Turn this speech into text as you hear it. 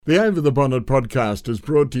The Over the Bonnet podcast is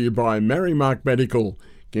brought to you by Merrimark Medical,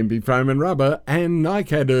 Gympie Foam and Rubber and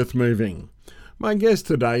NICAD Earth Moving. My guest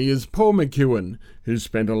today is Paul McEwen, who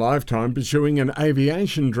spent a lifetime pursuing an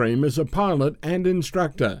aviation dream as a pilot and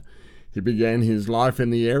instructor. He began his life in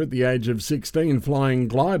the air at the age of 16 flying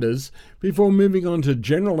gliders before moving on to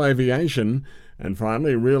general aviation and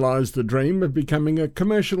finally realised the dream of becoming a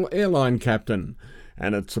commercial airline captain.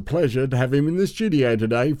 And it's a pleasure to have him in the studio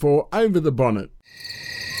today for Over the Bonnet.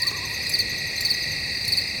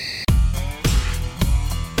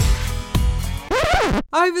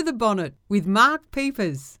 Over the Bonnet with Mark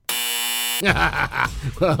Peepers.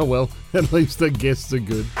 Well, at least the guests are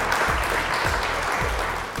good.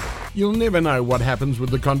 You'll never know what happens with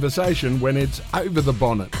the conversation when it's over the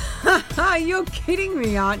bonnet. You're kidding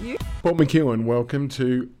me, aren't you? Paul McEwen, welcome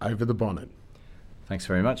to Over the Bonnet. Thanks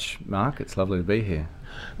very much, Mark. It's lovely to be here.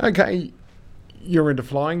 Okay, you're into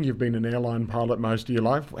flying. You've been an airline pilot most of your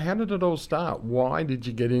life. How did it all start? Why did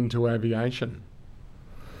you get into aviation?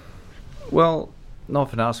 Well, I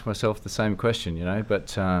often ask myself the same question,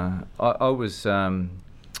 but I was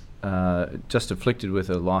just afflicted with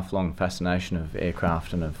a lifelong fascination of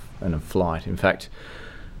aircraft and of flight. In fact,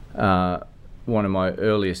 one of my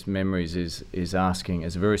earliest memories is asking,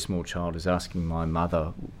 as a very small child, asking my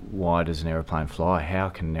mother, why does an aeroplane fly? How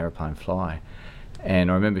can an aeroplane fly? And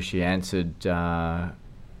I remember she answered,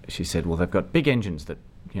 she said, well, they've got big engines that,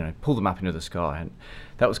 pull them up into the sky. And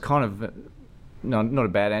that was kind of not a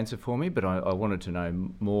bad answer for me, but I wanted to know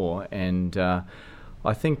more. And I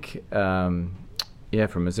think, from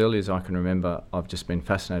as early as I can remember, I've just been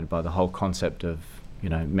fascinated by the whole concept of,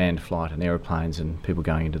 manned flight and aeroplanes and people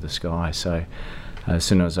going into the sky. So as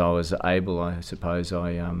soon as I was able, I suppose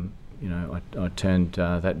I turned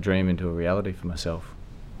that dream into a reality for myself.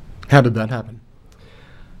 How did that happen?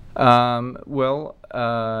 I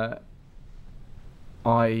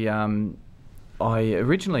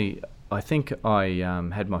originally, I think I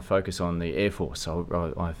had my focus on the Air Force.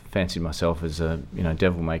 I fancied myself as a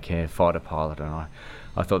devil-may-care fighter pilot, and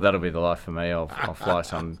I thought that'll be the life for me. I'll fly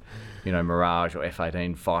some Mirage or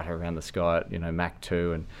F-18 fighter around the sky at Mach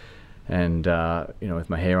 2 and with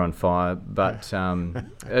my hair on fire. But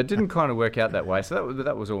it didn't kind of work out that way. So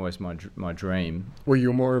that was always my dream. Well,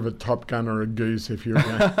 you're more of a Top Gun or a goose if you're.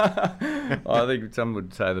 I think some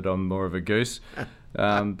would say that I'm more of a goose.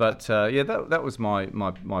 That was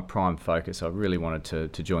my prime focus. I really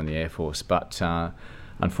wanted to join the Air Force, but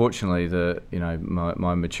unfortunately,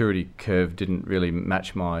 my maturity curve didn't really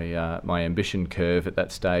match my ambition curve at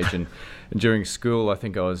that stage. And during school, I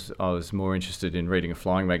think I was more interested in reading a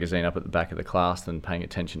flying magazine up at the back of the class than paying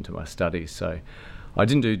attention to my studies. So I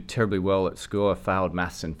didn't do terribly well at school. I failed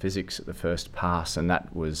maths and physics at the first pass, and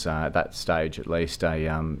that was at that stage at least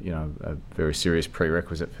a very serious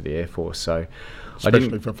prerequisite for the Air Force. So,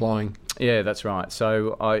 especially for flying. Yeah, that's right.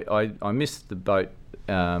 So I missed the boat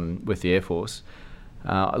with the Air Force.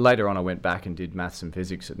 Later on, I went back and did maths and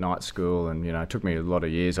physics at night school, and it took me a lot of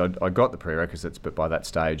years. I got the prerequisites, but by that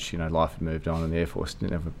stage, life had moved on, and the Air Force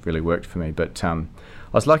never really worked for me. But I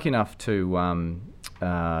was lucky enough to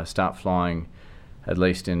start flying, at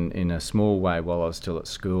least in a small way, while I was still at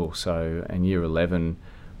school. So in year 11,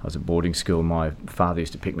 I was at boarding school. My father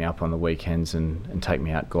used to pick me up on the weekends and take me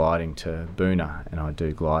out gliding to Boonah, and I'd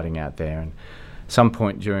do gliding out there. And some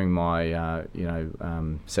point during my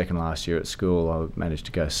second last year at school, I managed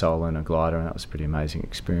to go solo in a glider, and that was a pretty amazing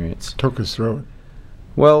experience. Talk us through it.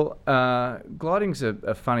 Well, gliding's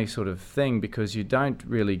a funny sort of thing because you don't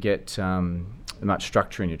really get much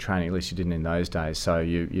structure in your training, at least you didn't in those days. So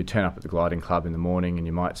you turn up at the gliding club in the morning and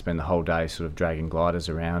you might spend the whole day sort of dragging gliders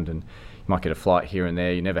around, and you might get a flight here and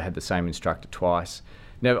there. You never had the same instructor twice.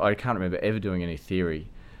 I can't remember ever doing any theory,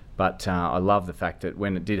 but I love the fact that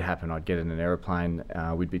when it did happen, I'd get in an aeroplane,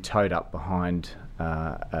 we'd be towed up behind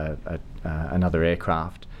another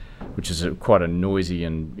aircraft, which is quite a noisy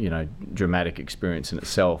and dramatic experience in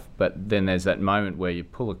itself. But then there's that moment where you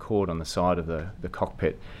pull a cord on the side of the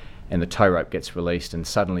cockpit, and the tow rope gets released, and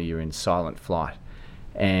suddenly you're in silent flight,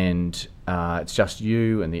 and it's just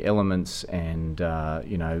you and the elements, and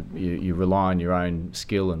you rely on your own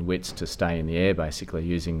skill and wits to stay in the air, basically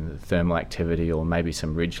using the thermal activity or maybe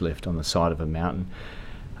some ridge lift on the side of a mountain.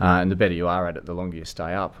 And the better you are at it, the longer you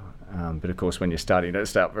stay up. But of course, when you're starting, you don't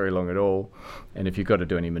stay up very long at all. And if you've got to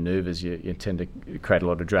do any manoeuvres, you tend to create a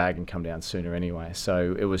lot of drag and come down sooner anyway.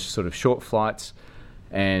 So it was sort of short flights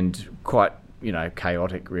and quite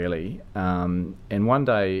chaotic, really. And one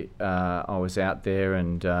day I was out there,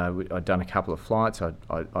 and I'd done a couple of flights.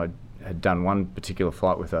 I had done one particular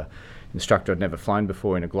flight with an instructor I'd never flown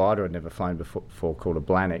before in a glider I'd never flown before called a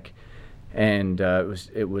Blanik. And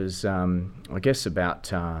it was I guess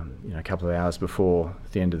about a couple of hours before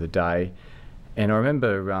the end of the day. And I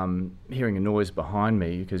remember hearing a noise behind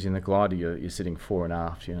me, because in the glider you're sitting fore and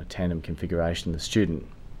aft, tandem configuration. The student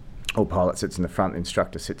or pilot sits in the front, the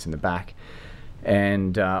instructor sits in the back.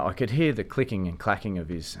 And I could hear the clicking and clacking of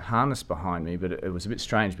his harness behind me, but it was a bit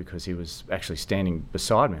strange because he was actually standing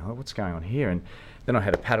beside me. I thought, what's going on here? And then I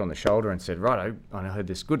had a pat on the shoulder and said, righto, and I heard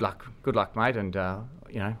this, good luck, mate, and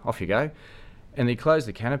off you go. And he closed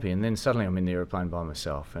the canopy, and then suddenly I'm in the aeroplane by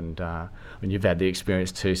myself. And you've had the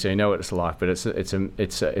experience too, so you know what it's like. But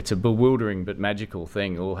it's a bewildering but magical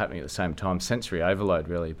thing, all happening at the same time. Sensory overload,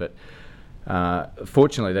 really. But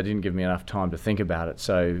fortunately, they didn't give me enough time to think about it.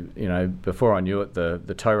 So before I knew it,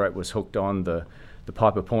 the tow rope was hooked on. The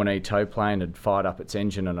Piper Pawnee tow plane had fired up its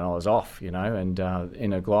engine, and I was off. And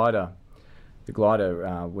in a glider, the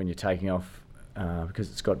glider when you're taking off, because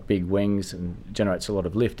it's got big wings and generates a lot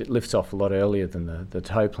of lift, it lifts off a lot earlier than the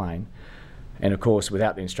tow plane. And of course,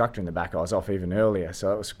 without the instructor in the back, I was off even earlier.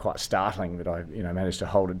 So it was quite startling that I managed to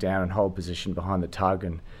hold it down and hold position behind the tug,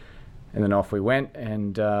 and then off we went.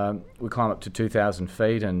 And we climbed up to 2,000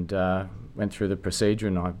 feet and went through the procedure,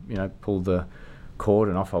 and I pulled the cord,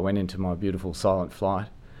 and off I went into my beautiful silent flight.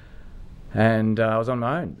 And I was on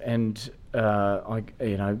my own, and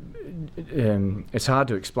it's hard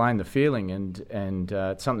to explain the feeling, and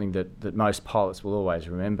it's something that most pilots will always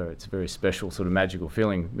remember. It's a very special sort of magical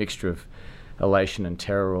feeling, mixture of elation and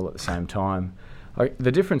terror all at the same time.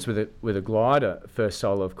 The difference with a glider first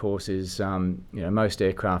solo, of course, is most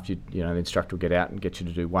aircraft, the instructor will get out and get you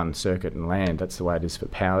to do one circuit and land. That's the way it is for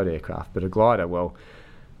powered aircraft. But a glider, well,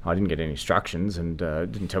 I didn't get any instructions, and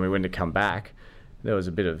didn't tell me when to come back. There was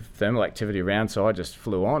a bit of thermal activity around, so I just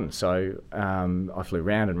flew on. So I flew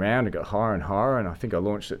round and round and got higher and higher, and I think I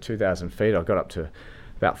launched at 2,000 feet. I got up to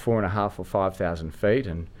about 4,500 or 5,000 feet,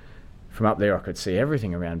 and from up there I could see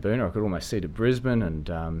everything around Boonah. I could almost see to Brisbane, and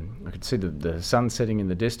I could see the sun setting in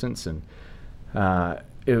the distance, and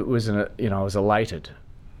it was I was elated.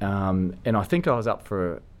 And I think I was up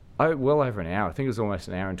for well over an hour. I think it was almost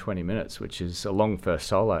an hour and 20 minutes, which is a long first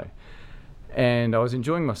solo. And I was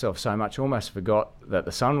enjoying myself so much, I almost forgot that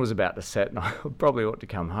the sun was about to set and I probably ought to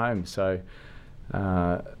come home. So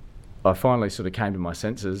I finally sort of came to my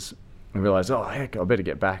senses and realised, oh, heck, I better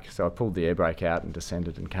get back. So I pulled the air brake out and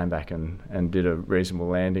descended and came back and did a reasonable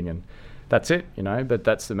landing. And that's it, But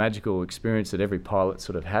that's the magical experience that every pilot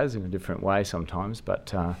sort of has in a different way sometimes. But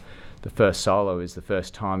the first solo is the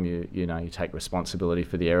first time you take responsibility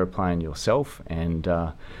for the aeroplane yourself, and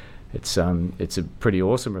it's a pretty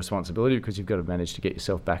awesome responsibility because you've got to manage to get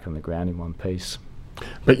yourself back on the ground in one piece.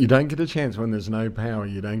 But you don't get a chance when there's no power.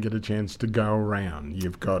 You don't get a chance to go around.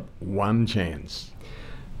 You've got one chance.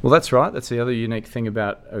 Well, that's right. That's the other unique thing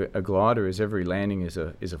about a glider, is every landing is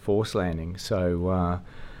a force landing. So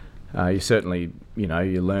you certainly,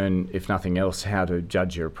 you learn, if nothing else, how to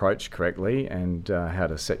judge your approach correctly and how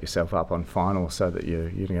to set yourself up on final so that you're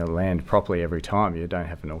going to land properly every time. You don't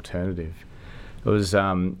have an alternative. It was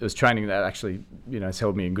training that actually, has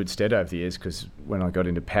held me in good stead over the years, because when I got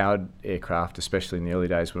into powered aircraft, especially in the early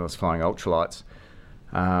days when I was flying ultralights,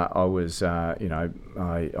 I was, I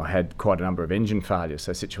had quite a number of engine failures,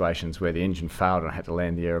 so situations where the engine failed and I had to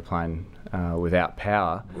land the aeroplane without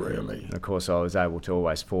power. Really? And of course, I was able to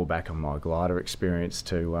always fall back on my glider experience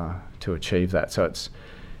to achieve that. So it's,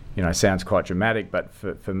 sounds quite dramatic, but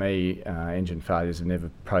for me, engine failures have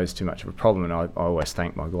never posed too much of a problem, and I always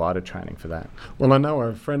thank my glider training for that. Well, I know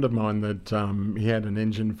a friend of mine that he had an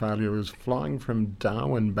engine failure. He was flying from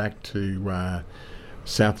Darwin back to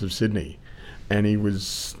south of Sydney, and he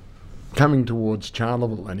was coming towards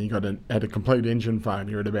Charleville, and he had a complete engine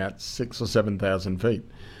failure at about 6,000 or 7,000 feet,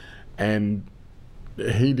 and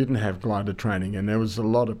he didn't have glider training, and there was a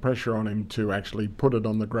lot of pressure on him to actually put it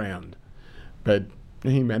on the ground, but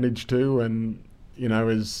he managed to, and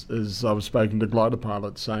as I've spoken to glider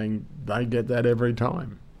pilots saying, they get that every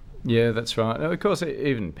time. Yeah, that's right. Of course,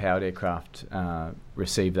 even powered aircraft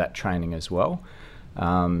receive that training as well.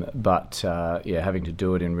 But having to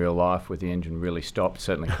do it in real life with the engine really stopped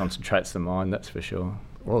certainly concentrates the mind, that's for sure.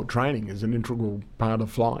 Well, training is an integral part of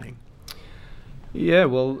flying. Yeah,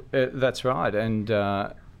 well, that's right. And,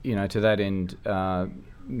 to that end,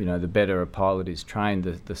 the better a pilot is trained,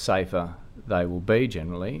 the safer they will be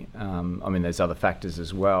generally. There's other factors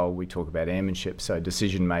as well. We talk about airmanship, so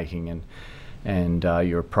decision making and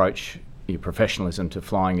your approach, your professionalism to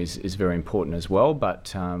flying is very important as well. But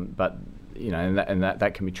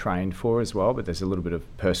that can be trained for as well. But there's a little bit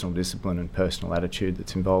of personal discipline and personal attitude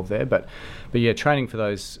that's involved there. But training for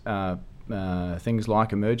those things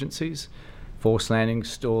like emergencies, force landing,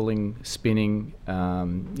 stalling, spinning,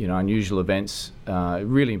 unusual events.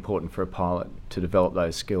 Really important for a pilot to develop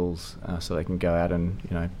those skills so they can go out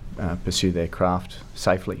and pursue their craft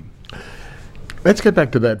safely. Let's get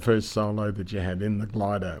back to that first solo that you had in the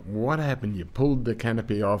glider. What happened? You pulled the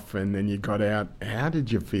canopy off and then you got out. How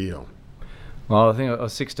did you feel? Well, I think I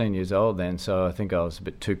was 16 years old then, so I think I was a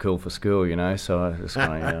bit too cool for school, so I was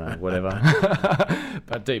kind of, whatever.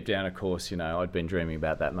 But deep down, of course, I'd been dreaming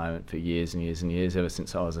about that moment for years and years and years, ever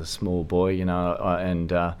since I was a small boy,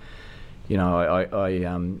 I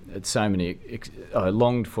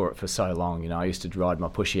longed for it for so long. I used to ride my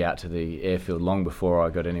pushy out to the airfield long before I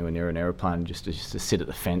got anywhere near an aeroplane, just to sit at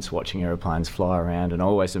the fence watching aeroplanes fly around, and I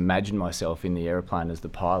always imagined myself in the aeroplane as the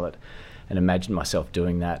pilot, and imagined myself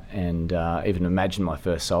doing that, and even imagined my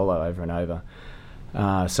first solo over and over.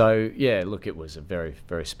 It was a very,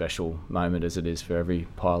 very special moment, as it is for every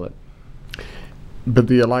pilot. But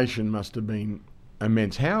the elation must have been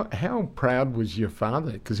immense. How proud was your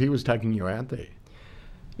father? Because he was taking you out there.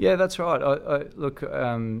 Yeah, that's right.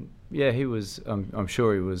 He was. I'm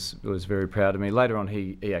sure he was very proud of me. Later on,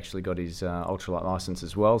 he actually got his ultralight license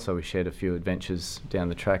as well, so we shared a few adventures down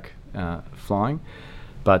the track flying.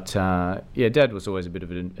 But Dad was always a bit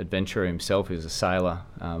of an adventurer himself. He was a sailor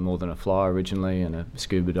more than a flyer originally, and a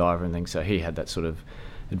scuba diver and things. So he had that sort of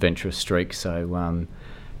adventurous streak. So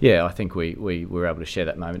I think we were able to share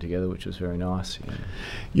that moment together, which was very nice. Yeah.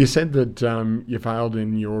 You said that you failed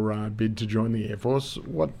in your bid to join the Air Force.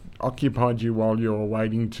 What occupied you while you were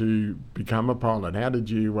waiting to become a pilot? How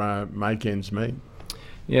did you make ends meet?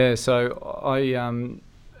 Yeah, so I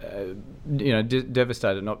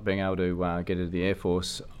devastated not being able to get into the Air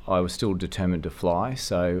Force. I was still determined to fly.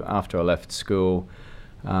 So after I left school,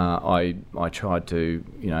 I tried to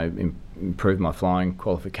improve my flying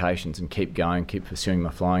qualifications and keep pursuing my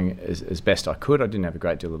flying as best I could. I didn't have a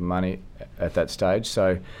great deal of money at that stage,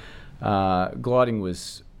 so gliding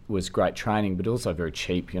was great training, but also very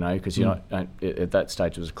cheap, because at that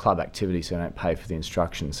stage it was a club activity, so you don't pay for the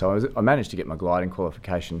instruction. So I managed to get my gliding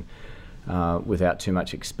qualification without too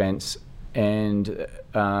much expense, and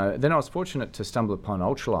then I was fortunate to stumble upon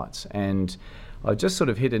ultralights, and I just sort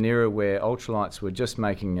of hit an era where ultralights were just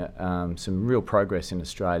making some real progress in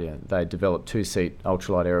Australia. They developed two-seat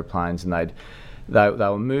ultralight aeroplanes, and they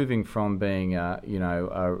were moving from being a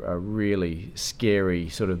really scary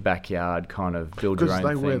sort of backyard kind of build your own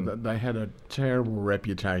thing. Because they had a terrible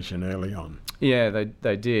reputation early on. Yeah,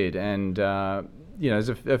 they did, and there's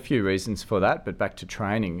a few reasons for that. But back to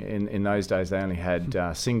training, in those days they only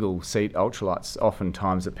had single-seat ultralights,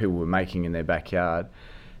 oftentimes that people were making in their backyard.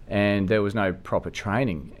 And there was no proper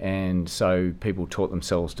training, and so people taught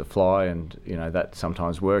themselves to fly, and that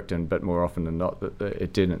sometimes worked, but more often than not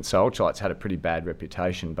it didn't. So ultralights had a pretty bad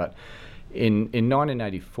reputation. But in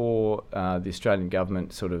 1984, the Australian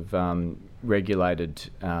government sort of regulated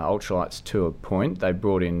ultralights to a point. They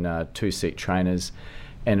brought in two-seat trainers,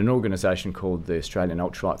 and an organisation called the Australian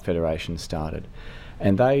Ultralight Federation started.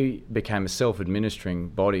 And they became a self-administering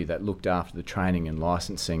body that looked after the training and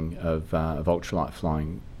licensing of ultralight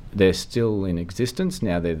flying. They're still in existence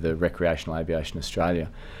now. They're the Recreational Aviation Australia,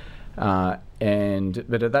 but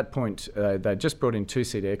at that point they just brought in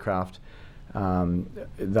two-seat aircraft.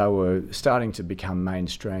 They were starting to become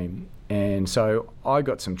mainstream, and so I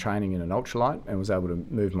got some training in an ultralight and was able to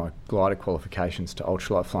move my glider qualifications to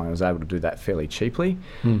ultralight flying. I was able to do that fairly cheaply.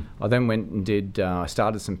 I then went and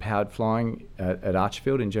started some powered flying at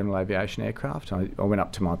Archfield in general aviation aircraft. I went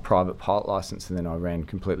up to my private pilot licence, and then I ran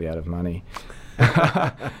completely out of money.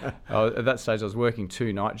 At that stage I was working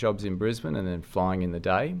 2 night jobs in Brisbane and then flying in the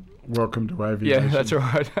day. Welcome to aviation. Yeah, that's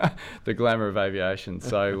right. The glamour of aviation.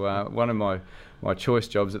 So one of my choice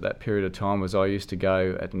jobs at that period of time was I used to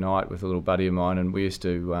go at night with a little buddy of mine, and we used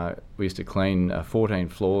to clean 14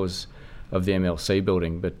 floors of the MLC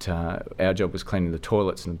building, but our job was cleaning the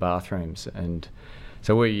toilets and the bathrooms, and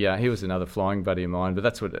so he was another flying buddy of mine, but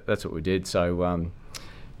that's what we did. So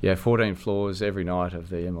 14 floors every night of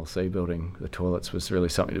the MLC building. The toilets was really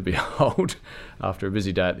something to behold after a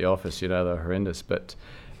busy day at the office. They were horrendous. But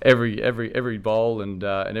every bowl and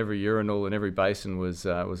every urinal and every basin was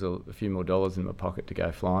a few more dollars in my pocket to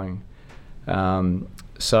go flying. That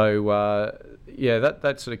sort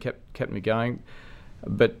of kept me going.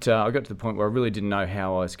 But I got to the point where I really didn't know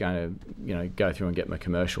how I was going to, go through and get my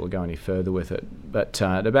commercial or go any further with it. But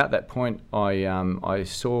at about that point, I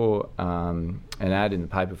saw an ad in the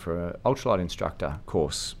paper for an ultralight instructor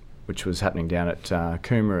course, which was happening down at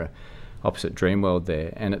Coomera, opposite Dreamworld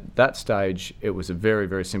there. And at that stage, it was a very,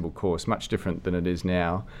 very simple course, much different than it is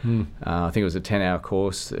now. I think it was a 10-hour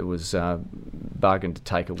course. It was bargained to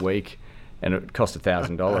take a week. and it cost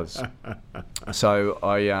 $1,000. So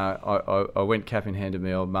I went cap in hand to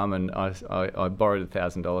my old mum, and I borrowed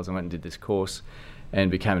 $1,000. I went and did this course and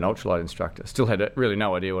became an ultralight instructor. Still had really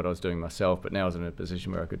no idea what I was doing myself, but now I was in a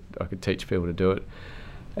position where I could teach people to do it.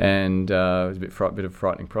 And it was a bit of a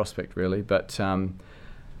frightening prospect, really. But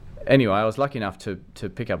anyway, I was lucky enough to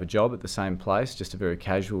pick up a job at the same place, just a very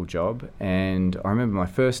casual job. And I remember my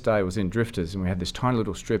first day was in Drifters, and we had this tiny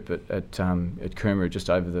little strip at Coomera, just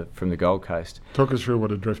over from the Gold Coast. Talk us through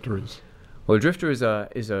what a drifter is. Well, a drifter is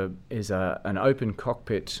an open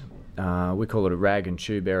cockpit. We call it a rag and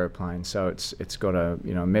tube aeroplane. So it's got a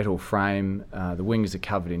metal frame. The wings are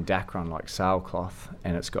covered in Dacron like sailcloth,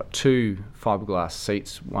 and it's got two fiberglass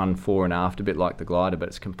seats, one fore and aft, a bit like the glider, but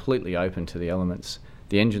it's completely open to the elements.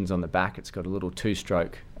 The engine's on the back. It's got a little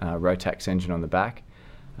two-stroke Rotax engine on the back.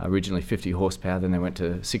 Originally 50 horsepower, then they went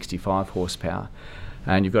to 65 horsepower.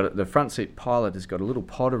 And you've got the front seat pilot has got a little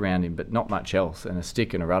pod around him, but not much else, and a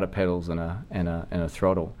stick and a rudder pedals and a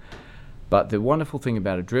throttle. But the wonderful thing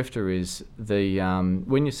about a drifter is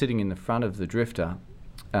when you're sitting in the front of the drifter,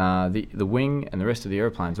 the wing and the rest of the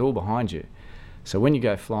aeroplane's all behind you. So when you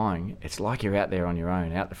go flying, it's like you're out there on your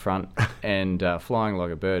own, out the front, and flying like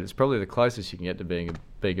a bird. It's probably the closest you can get to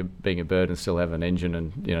being a bird and still have an engine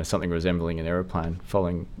and something resembling an aeroplane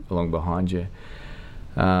following along behind you.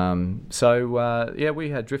 We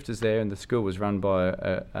had drifters there, and the school was run by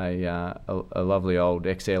a lovely old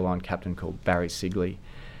ex-airline captain called Barry Sigley,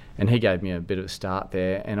 and he gave me a bit of a start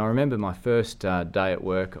there. And I remember my first day at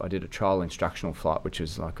work, I did a trial instructional flight, which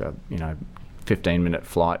was like a 15-minute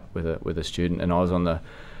flight with a student, and I was on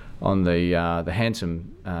the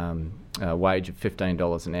handsome wage of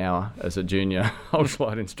 $15 an hour as a junior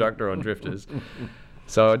ultralight instructor on drifters.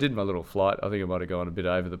 So I did my little flight. I think I might have gone a bit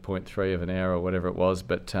over the 0.3 of an hour or whatever it was,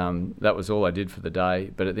 but that was all I did for the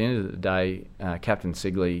day. But at the end of the day, Captain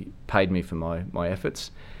Sigley paid me for my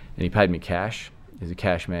efforts, and he paid me cash. He's a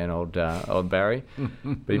cash man, old Barry.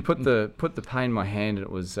 But he put the pay in my hand, and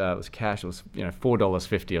it was cash. It was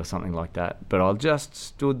 $4.50 or something like that. But I just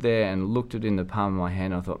stood there and looked at it in the palm of my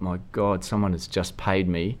hand. And I thought, my God, someone has just paid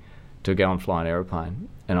me to go and fly an aeroplane.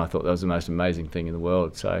 And I thought that was the most amazing thing in the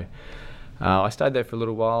world. So I stayed there for a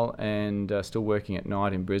little while, and still working at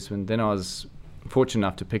night in Brisbane. Then I was fortunate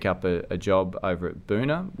enough to pick up a job over at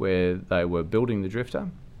Boona, where they were building the drifter,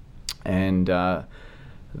 and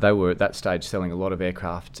they were at that stage selling a lot of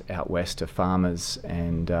aircraft out west to farmers,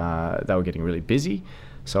 and they were getting really busy.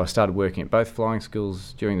 So I started working at both flying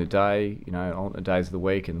schools during the day, alternate days of the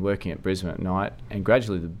week, and working at Brisbane at night. And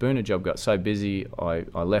gradually the Boona job got so busy, I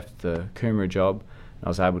left the Coomera job. I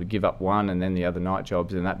was able to give up one and then the other night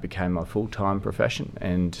jobs, and that became my full-time profession.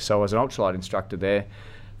 And so I was an ultralight instructor there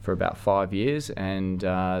for about 5 years, and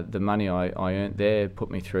the money I earned there put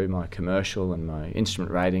me through my commercial and my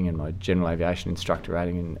instrument rating and my general aviation instructor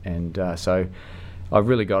rating, and so I've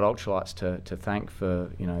really got ultralights to thank for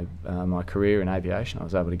my career in aviation. I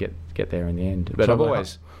was able to get there in the end. But so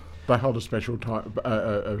they hold a special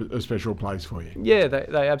a special place for you. Yeah,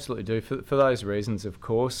 they absolutely do, for those reasons, of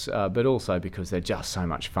course, but also because they're just so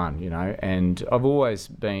much fun, and I've always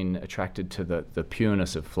been attracted to the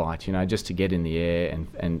pureness of flight, just to get in the air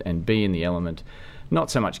and be in the element, not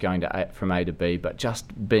so much going from A to B, but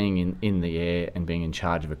just being in the air and being in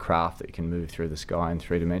charge of a craft that can move through the sky in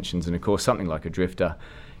 3 dimensions. And of course, something like a drifter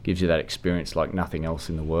gives you that experience like nothing else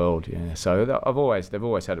in the world. Yeah. So they've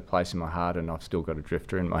always had a place in my heart, and I've still got a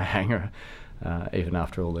drifter in my hangar, even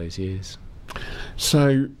after all these years.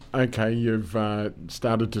 So, okay, you've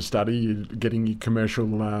started to study, you're getting your commercial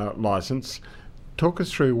licence. Talk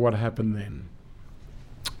us through what happened then.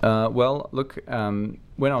 Well, look,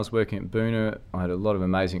 when I was working at Boona, I had a lot of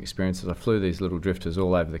amazing experiences. I flew these little drifters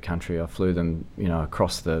all over the country. I flew them,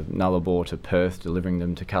 across the Nullarbor to Perth, delivering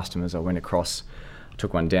them to customers. I went across,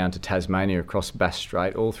 took one down to Tasmania, across Bass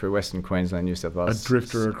Strait, all through Western Queensland, New South Wales. A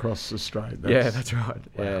drifter across the strait. Yeah, that's right.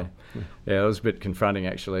 Wow. Yeah, it was a bit confronting,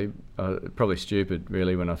 actually. Probably stupid,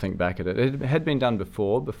 really, when I think back at it. It had been done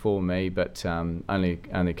before me, but only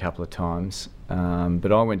a couple of times.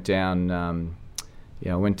 But I went down.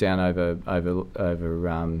 I went down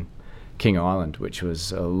over King Island, which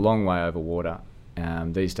was a long way over water.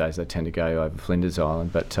 These days they tend to go over Flinders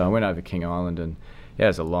Island, but I went over King Island, and it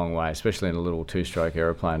was a long way, especially in a little 2-stroke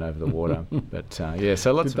aeroplane over the water. But so lots of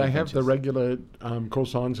adventures. Did they have the regular call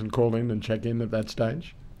signs and call in and check in at that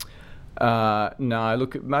stage? No,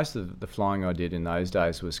 look, most of the flying I did in those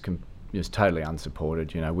days was totally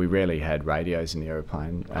unsupported. We rarely had radios in the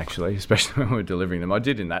aeroplane, actually, especially when we were delivering them. I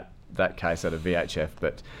did in that case at a VHF,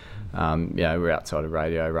 but we were outside of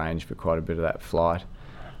radio range for quite a bit of that flight.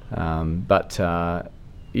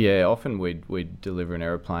 Yeah, often we'd deliver an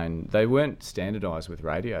aeroplane. They weren't standardised with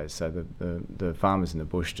radios, so the farmers in the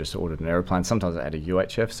bush just ordered an aeroplane. Sometimes it had a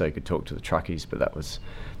UHF, so you could talk to the truckies, but that was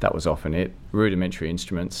often it. Rudimentary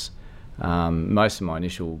instruments. Most of my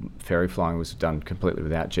initial ferry flying was done completely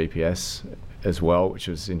without GPS as well, which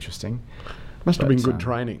was interesting. Must have been good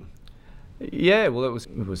training. Yeah, well, it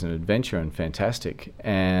was an adventure and fantastic,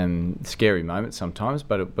 and scary moments sometimes,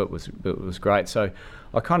 but it was great. So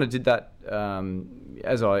I kind of did that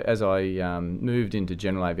as I moved into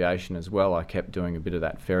general aviation as well. I kept doing a bit of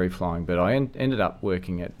that ferry flying, but I ended up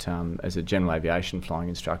working at as a general aviation flying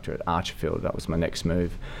instructor at Archerfield. That was my next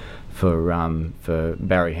move for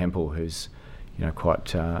Barry Hempel, who's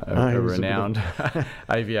quite a renowned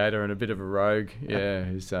aviator and a bit of a rogue. Yeah,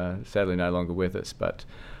 who's sadly no longer with us, but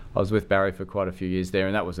I was with Barry for quite a few years there,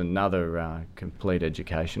 and that was another complete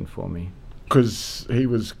education for me. Because he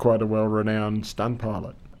was quite a well-renowned stunt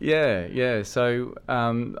pilot. Yeah. So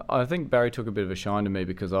I think Barry took a bit of a shine to me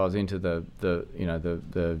because I was into the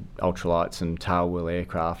ultralights and tailwheel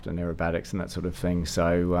aircraft and aerobatics and that sort of thing.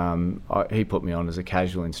 So he put me on as a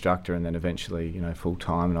casual instructor, and then eventually full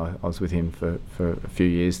time, and I was with him for a few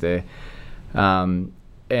years there.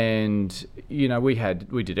 And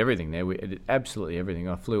we did everything there. We did absolutely everything.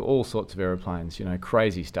 I flew all sorts of aeroplanes.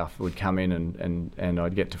 Crazy stuff would come in, and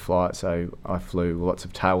I'd get to fly it. So I flew lots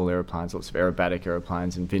of tailwheel aeroplanes, lots of aerobatic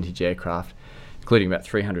aeroplanes, and vintage aircraft, including about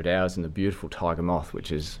 300 hours in the beautiful Tiger Moth,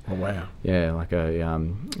 which is like a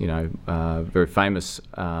very famous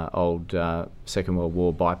old Second World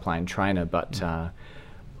War biplane trainer, but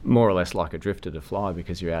more or less like a drifter to fly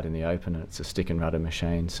because you're out in the open and it's a stick and rudder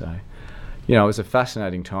machine. So. It was a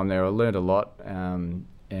fascinating time there. I learned a lot, and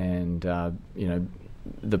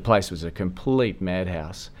the place was a complete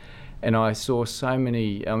madhouse. And I saw so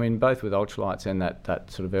many, both with ultralights and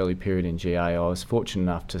that sort of early period in GA, I was fortunate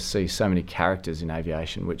enough to see so many characters in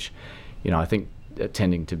aviation, which, I think are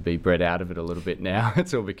tending to be bred out of it a little bit now.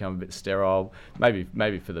 It's all become a bit sterile,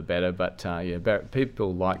 maybe for the better, but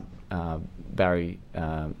people like Barry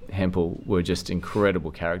Hempel were just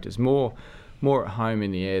incredible characters, more at home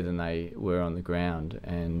in the air than they were on the ground.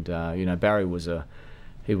 And Barry was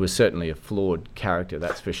certainly a flawed character,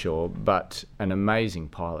 that's for sure, but an amazing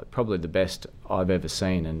pilot, probably the best I've ever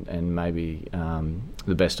seen, and maybe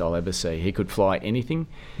the best I'll ever see. He could fly anything,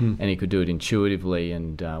 and he could do it intuitively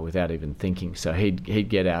and without even thinking. So he'd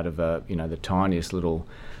get out of the tiniest little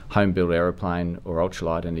home-built aeroplane or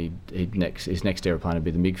ultralight, and his next aeroplane would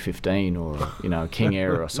be the MiG-15 or a King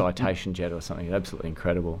Air or a Citation jet or something. Absolutely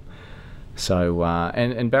incredible. So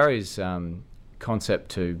and Barry's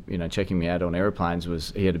concept to checking me out on aeroplanes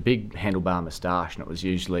was he had a big handlebar moustache, and it was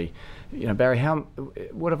usually, Barry,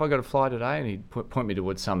 what have I got to fly today? And he'd point me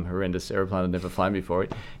towards some horrendous aeroplane I'd never flown before.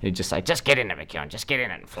 And he'd just say, "Just get in it, McKeown, just get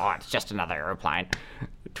in it and fly. It's just another aeroplane,"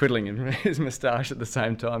 twiddling his moustache at the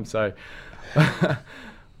same time. So.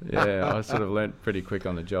 Yeah, I sort of learnt pretty quick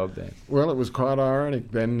on the job there. Well, it was quite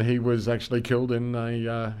ironic. Then he was actually killed in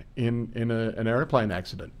an aeroplane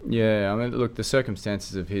accident. Yeah, look, the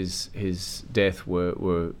circumstances of his death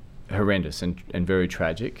were horrendous and very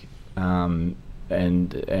tragic, and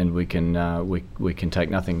we can take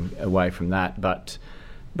nothing away from that. But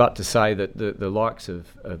to say that the likes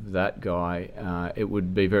of that guy, it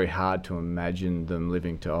would be very hard to imagine them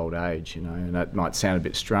living to old age. And that might sound a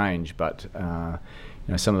bit strange, but.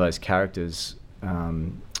 Some of those characters,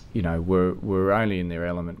 were only in their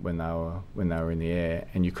element when they were in the air,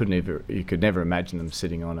 and you could never imagine them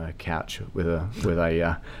sitting on a couch with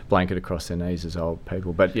a blanket across their knees as old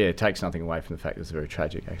people. But yeah, it takes nothing away from the fact it was a very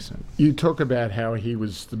tragic accident. You talk about how he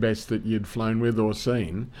was the best that you'd flown with or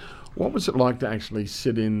seen. What was it like to actually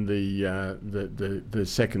sit in the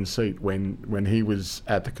second seat when he was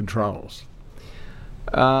at the controls?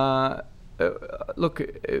 Look,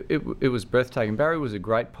 it was breathtaking. Barry was a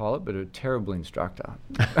great pilot, but a terrible instructor,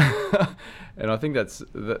 and I think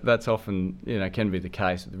that's often can be the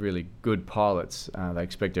case with really good pilots. They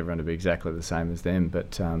expect everyone to be exactly the same as them,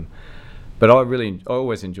 but I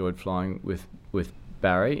always enjoyed flying with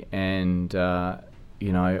Barry, and I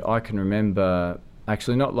can remember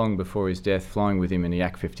actually not long before his death flying with him in the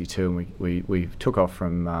Yak 52, and we took off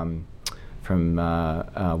from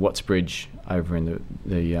Watts Bridge over in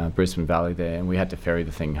the Brisbane Valley there, and we had to ferry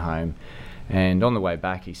the thing home. And on the way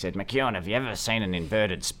back, he said, "McKeown, have you ever seen an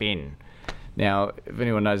inverted spin?" Now, if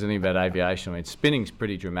anyone knows anything about aviation, spinning's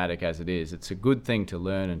pretty dramatic as it is. It's a good thing to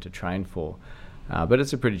learn and to train for, but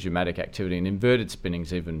it's a pretty dramatic activity, and inverted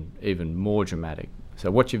spinning's even more dramatic.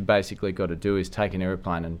 So what you've basically got to do is take an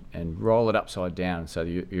aeroplane and roll it upside down so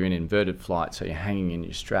you're in inverted flight, so you're hanging in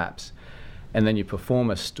your straps. and then you perform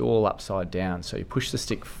a stall upside down. So you push the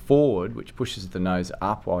stick forward, which pushes the nose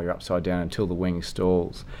up while you're upside down until the wing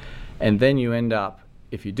stalls. And then you end up,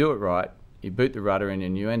 if you do it right, you boot the rudder in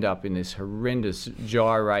and you end up in this horrendous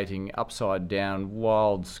gyrating, upside down,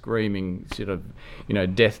 wild, screaming sort of,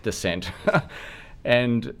 death descent.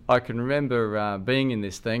 And I can remember being in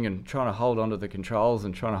this thing and trying to hold onto the controls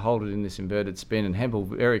and trying to hold it in this inverted spin, and Hempel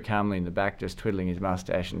very calmly in the back just twiddling his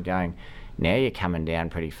moustache and going, "Now you're coming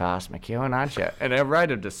down pretty fast, McEwen, aren't you?" And our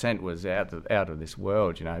rate of descent was out of this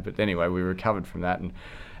world, But anyway, we recovered from that, and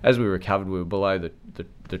as we recovered, we were below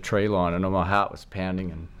the tree line, and my heart was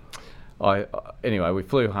pounding. And anyway, we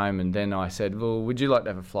flew home, and then I said, "Well, would you like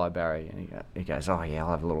to have a fly, Barry?" And he goes, "Oh yeah,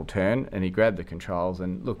 I'll have a little turn." And he grabbed the controls,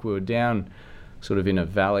 and look, we were down sort of in a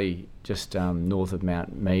valley just north of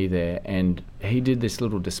Mount Mee there, and he did this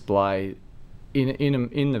little display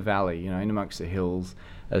in the valley, in amongst the hills,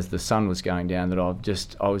 as the sun was going down.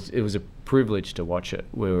 It was a privilege to watch it.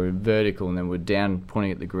 We were vertical, and then we're down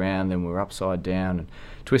pointing at the ground, then we were upside down and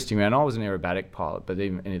twisting around. I was an aerobatic pilot, but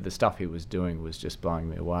even the stuff he was doing was just blowing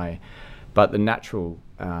me away. But the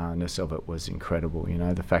naturalness of it was incredible.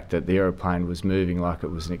 The fact that the aeroplane was moving like it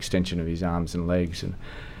was an extension of his arms and legs, and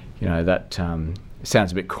that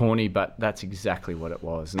sounds a bit corny, but that's exactly what it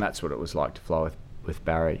was, and that's what it was like to fly with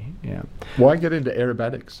Barry. Yeah. Why get into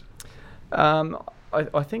aerobatics?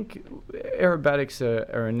 I think aerobatics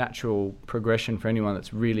are a natural progression for anyone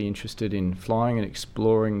that's really interested in flying and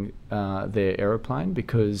exploring their aeroplane,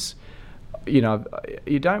 because you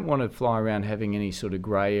don't want to fly around having any sort of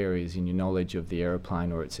grey areas in your knowledge of the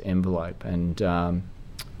aeroplane or its envelope. And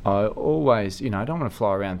I always, I don't want to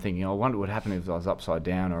fly around thinking, I wonder what would happen if I was upside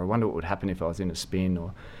down, or I wonder what would happen if I was in a spin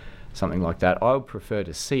or something like that. I would prefer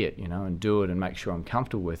to see it, and do it and make sure I'm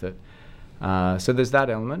comfortable with it. So there's that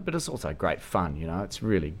element, but it's also great fun, It's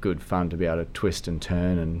really good fun to be able to twist and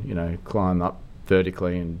turn and, climb up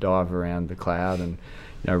vertically and dive around the cloud and,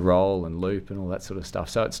 roll and loop and all that sort of stuff.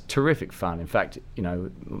 So it's terrific fun. In fact,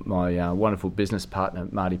 my wonderful business partner,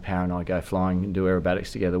 Marty Power, and I go flying and do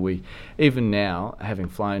aerobatics together. We, even now, having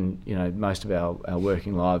flown, most of our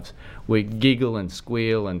working lives, we giggle and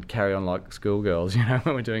squeal and carry on like schoolgirls, when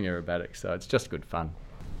we're doing aerobatics. So it's just good fun.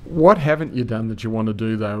 What haven't you done that you want to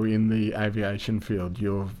do, though, in the aviation field?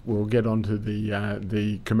 We'll get onto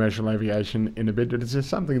the commercial aviation in a bit, but is there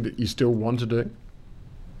something that you still want to do?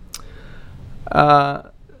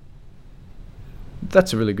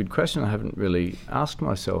 That's a really good question. I haven't really asked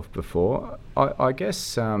myself before. I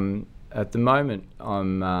guess at the moment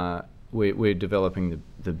we're developing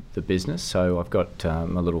the business, so I've got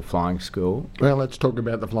my little flying school. Well, let's talk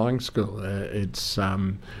about the flying school. It's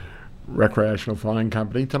recreational flying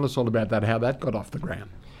company. Tell us all about that, how that got off the ground.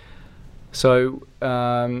 So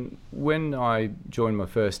when I joined my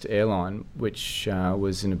first airline, which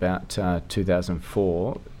was in about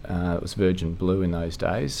 2004, it was Virgin Blue in those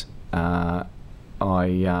days, I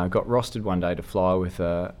got rostered one day to fly with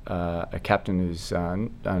a captain who's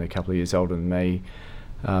only a couple of years older than me,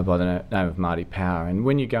 by the name of Marty Power. And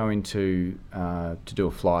when you go into to do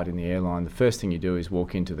a flight in the airline, the first thing you do is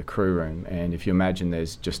walk into the crew room, and if you imagine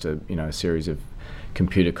there's just a series of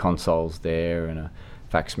computer consoles there and a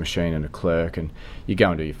fax machine and a clerk, and you go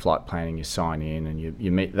and do your flight planning, you sign in, and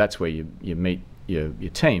you meet. That's where you meet your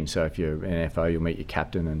team. So if you're an FO, you'll meet your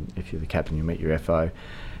captain, and if you're the captain, you'll meet your FO,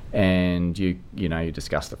 and you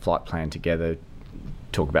discuss the flight plan together,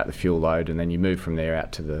 talk about the fuel load, and then you move from there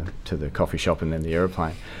out to the coffee shop and then the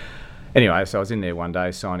aeroplane. Anyway, so I was in there one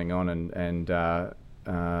day signing on, and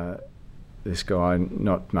this guy,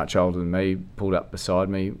 not much older than me, pulled up beside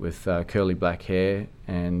me with curly black hair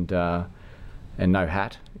and no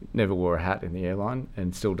hat. Never wore a hat in the airline,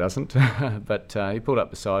 and still doesn't. But he pulled up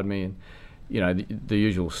beside me, and the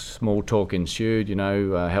usual small talk ensued.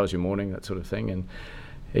 How's your morning, that sort of thing. And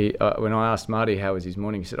he, when I asked Marty how was his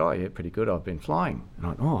morning, he said, "Oh yeah, pretty good. I've been flying." And I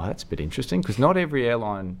went, "Oh, that's a bit interesting," because not every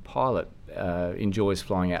airline pilot enjoys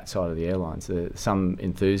flying outside of the airlines. There's some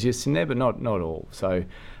enthusiasts in there, but not all. So,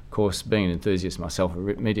 of course, being an enthusiast myself,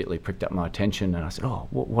 it immediately pricked up my attention, and I said, "Oh,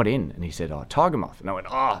 what in?" And he said, "Oh, Tiger Moth." And I went,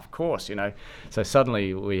 "Oh, of course, So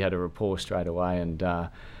suddenly we had a rapport straight away, and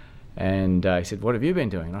he said, "What have you been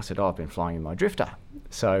doing?" And I said, "Oh, I've been flying in my drifter."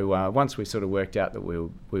 So once we sort of worked out that we were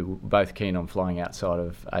both keen on flying outside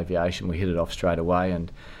of aviation, we hit it off straight away,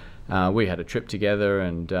 and we had a trip together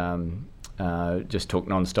and just talked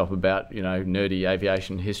non-stop about nerdy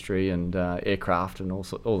aviation history and aircraft and all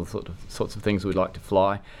the sorts of things we'd like to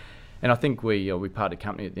fly. And I think we parted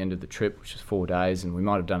company at the end of the trip, which was 4 days, and we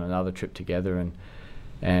might have done another trip together.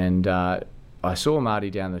 And I saw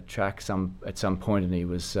Marty down the track at some point, and he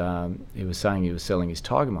was saying he was selling his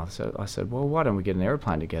Tiger Moth. So I said, "Well, why don't we get an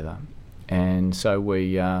aeroplane together?" And so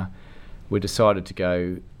we decided to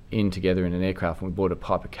go in together in an aircraft, and we bought a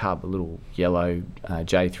Piper Cub, a little yellow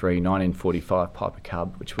J3 1945 Piper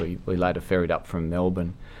Cub, which we later ferried up from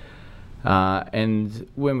Melbourne. And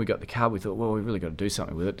when we got the Cub, we thought, well, we've really got to do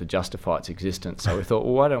something with it to justify its existence. So we thought,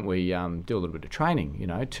 well, why don't we do a little bit of training? You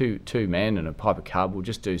know, two men and a Piper Cub. We'll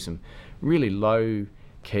just do some really low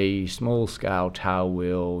key, small scale tail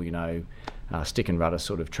wheel, you know, stick and rudder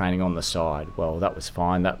sort of training on the side. Well, that was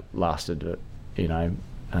fine. That lasted,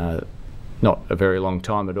 not a very long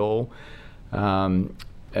time at all.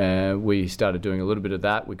 We started doing a little bit of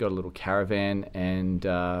that. We got a little caravan and,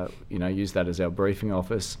 used that as our briefing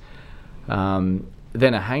office.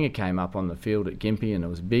 Then a hangar came up on the field at Gympie, and it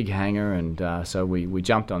was a big hangar, and so we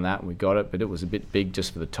jumped on that and we got it, but it was a bit big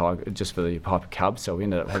just for the Piper Cub, so we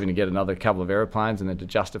ended up having to get another couple of aeroplanes, and then to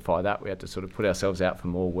justify that we had to sort of put ourselves out for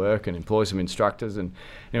more work and employ some instructors, and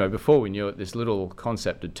anyway, before we knew it, this little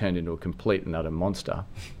concept had turned into a complete and utter monster.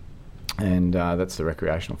 And that's the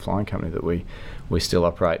recreational flying company that we still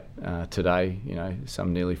operate today, you know,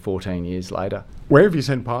 some nearly 14 years later. Where have you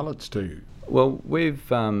sent pilots to? Well, we've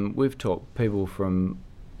taught people from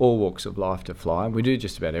all walks of life to fly. We do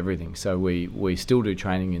just about everything. So we still do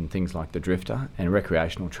training in things like the Drifter and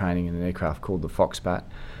recreational training in an aircraft called the Foxbat.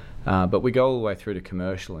 But we go all the way through to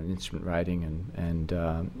commercial and instrument rating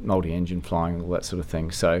and multi-engine flying and all that sort of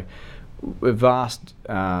thing. So a vast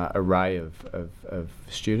array of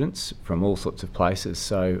students from all sorts of places.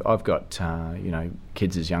 So I've got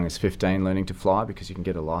kids as young as 15 learning to fly, because you can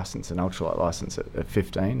get a license, an ultralight license at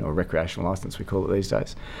 15, or a recreational license we call it these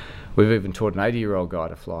days. We've even taught an 80-year-old guy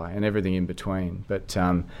to fly, and everything in between. But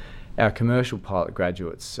our commercial pilot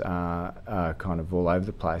graduates are kind of all over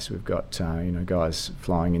the place. We've got guys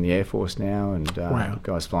flying in the Air Force now, and Wow.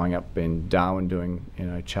 guys flying up in Darwin doing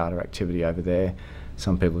charter activity over there.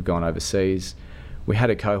 Some people have gone overseas. We had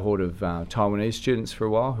a cohort of Taiwanese students for a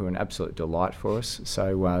while who were an absolute delight for us.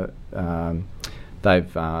 So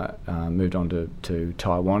they've moved on to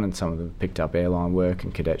Taiwan, and some of them picked up airline work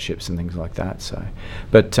and cadetships and things like that. So,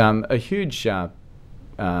 but a huge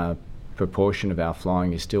proportion of our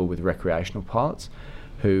flying is still with recreational pilots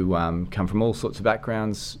who come from all sorts of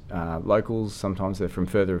backgrounds, locals, sometimes they're from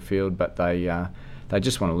further afield, but they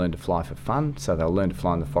just want to learn to fly for fun, so they'll learn to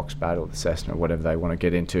fly in the Foxbat or the Cessna or whatever they want to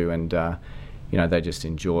get into, and they just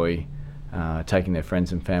enjoy taking their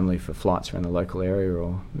friends and family for flights around the local area,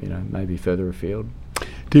 or maybe further afield.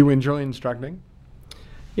 Do you enjoy instructing?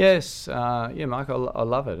 Yes, Mark, I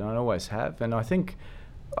love it, and I always have, and I think,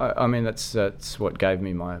 I mean that's what gave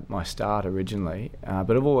me my start originally,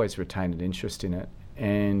 but I've always retained an interest in it,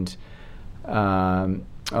 and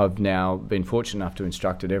I've now been fortunate enough to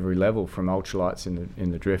instruct at every level, from ultralights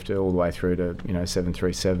in the Drifter all the way through to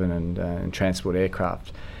 737 and transport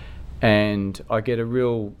aircraft, and I get a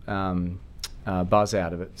real buzz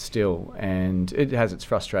out of it still, and it has its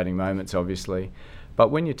frustrating moments obviously, but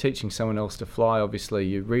when you're teaching someone else to fly, obviously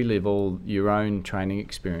you relive all your own training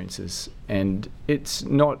experiences, and it's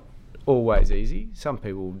not always easy. Some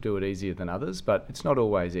people do it easier than others, but it's not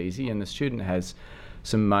always easy, and the student has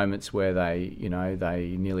some moments where they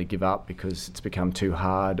nearly give up because it's become too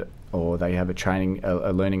hard, or they have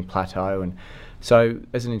a learning plateau. And so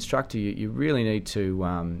as an instructor, you really need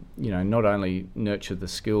to not only nurture the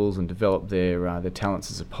skills and develop their talents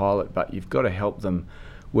as a pilot, but you've got to help them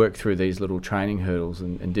work through these little training hurdles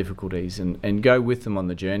and difficulties, and go with them on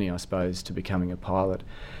the journey, I suppose, to becoming a pilot.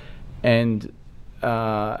 And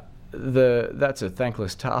that's a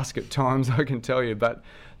thankless task at times, I can tell you, but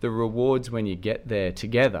the rewards when you get there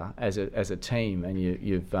together as a team, and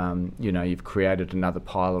you've created another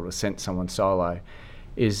pilot or sent someone solo,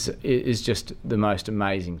 is just the most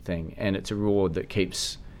amazing thing, and it's a reward that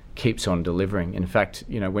keeps on delivering. In fact,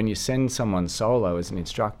 when you send someone solo as an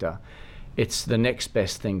instructor, it's the next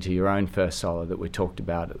best thing to your own first solo that we talked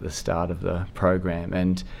about at the start of the program.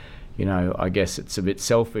 And I guess it's a bit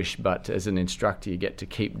selfish, but as an instructor, you get to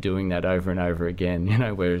keep doing that over and over again,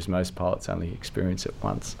 whereas most pilots only experience it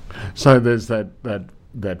once. So there's that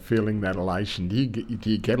feeling, that elation. Do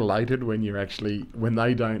you get elated when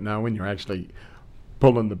they don't know, when you're actually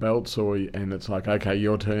pulling the belts, and it's like, okay,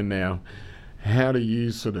 your turn now? How do you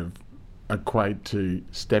sort of equate to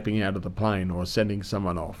stepping out of the plane or sending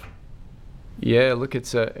someone off? Yeah, look,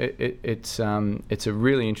 it's a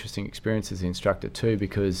really interesting experience as an instructor too,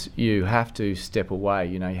 because you have to step away.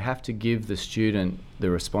 You have to give the student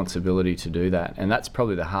the responsibility to do that, and that's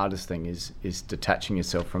probably the hardest thing, is detaching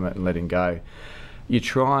yourself from it and letting go. You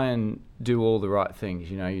try and do all the right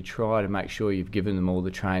things. You try to make sure you've given them all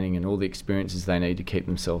the training and all the experiences they need to keep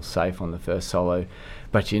themselves safe on the first solo,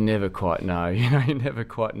 but you never quite know. You never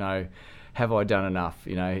quite know have I done enough?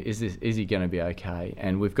 You know, is he going to be okay?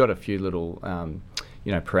 And we've got a few little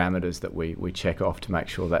parameters that we check off to make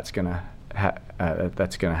sure that's going to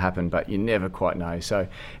happen, but you never quite know. So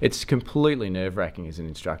it's completely nerve-wracking as an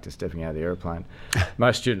instructor stepping out of the aeroplane.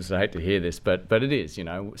 Most students hate to hear this, but it is, you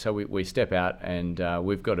know. So we step out and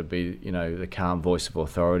we've got to be, you know, the calm voice of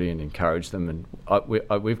authority and encourage them, and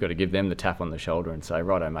we've got to give them the tap on the shoulder and say,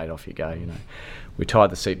 righto mate, off you go, you know. We tie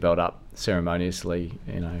the seatbelt up ceremoniously,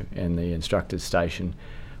 you know, in the instructor's station.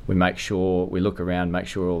 We make sure, we look around, make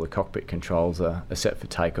sure all the cockpit controls are set for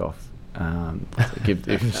takeoff. Give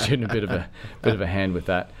the student a bit of a hand with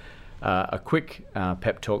that. A quick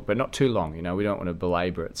pep talk, but not too long. You know, we don't want to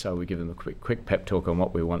belabor it, so we give them a quick pep talk on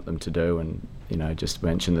what we want them to do, and you know, just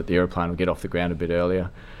mention that the aeroplane will get off the ground a bit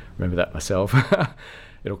earlier. Remember that myself.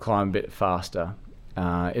 It'll climb a bit faster.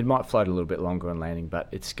 It might float a little bit longer on landing, but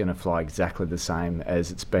it's going to fly exactly the same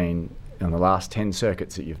as it's been on the last 10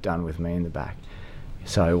 circuits that you've done with me in the back.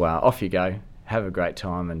 So off you go. Have a great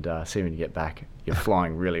time, and see when you get back, you're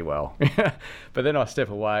flying really well. But then I step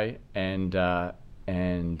away, and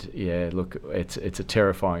yeah, look, it's a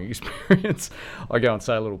terrifying experience. I go and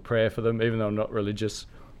say a little prayer for them, even though I'm not religious,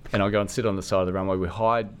 and I go and sit on the side of the runway. We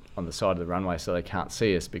hide on the side of the runway so they can't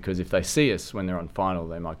see us, because if they see us when they're on final,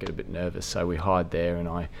 they might get a bit nervous. So we hide there, and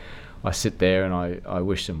I sit there and I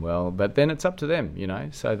wish them well. But then it's up to them, you know.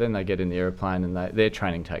 So then they get in the aeroplane and their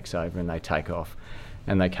training takes over and they take off.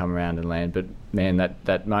 And they come around and land, but man,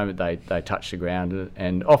 that moment they touch the ground,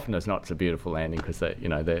 and often it's not a beautiful landing because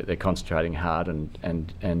they're concentrating hard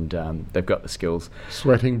and they've got the skills.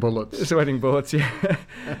 Sweating bullets, yeah.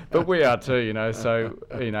 But we are too, you know. So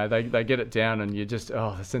you know they get it down, and you just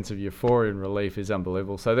the sense of euphoria and relief is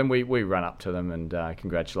unbelievable. So then we run up to them and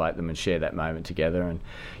congratulate them and share that moment together, and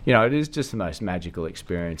you know it is just the most magical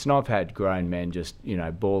experience. And I've had grown men just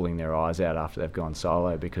bawling their eyes out after they've gone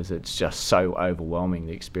solo because it's just so overwhelming,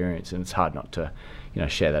 the experience, and it's hard not to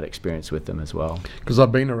share that experience with them as well. Because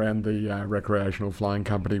I've been around the recreational flying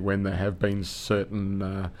company when there have been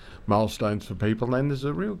certain milestones for people, and there's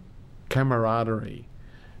a real camaraderie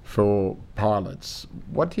for pilots.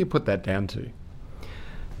 What do you put that down to?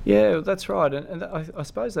 Yeah, that's right, and I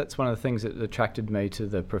suppose that's one of the things that attracted me to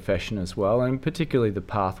the profession as well, and particularly the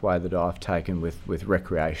pathway that I've taken with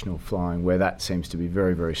recreational flying, where that seems to be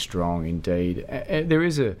very, very strong indeed. There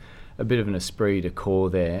is a bit of an esprit de corps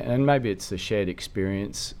there, and maybe it's the shared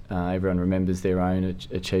experience. Everyone remembers their own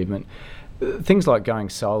achievement. Things like going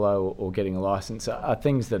solo or getting a license are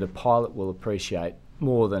things that a pilot will appreciate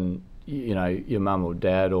more than your mum or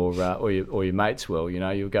dad or your mates will.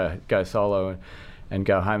 You'll go solo and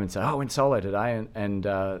go home and say, I went solo today,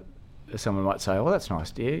 and someone might say, that's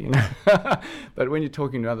nice, dear, But when you're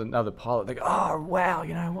talking to another pilot, they go, oh, wow,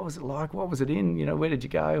 what was it like? What was it in? Where did you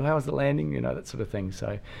go? How was the landing? That sort of thing.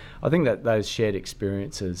 So I think that those shared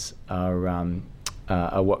experiences are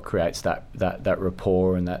what creates that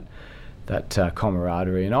rapport and that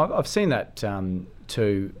camaraderie. And I've seen that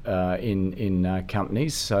too in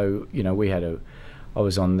companies. So, I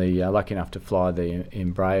was on the lucky enough to fly the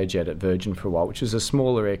Embraer jet at Virgin for a while, which is a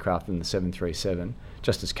smaller aircraft than the 737,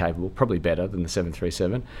 just as capable, probably better than the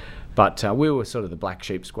 737. But we were sort of the black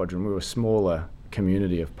sheep squadron. We were a smaller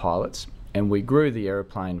community of pilots, and we grew the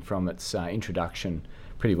aeroplane from its introduction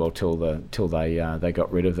pretty well till they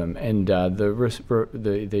got rid of them. And the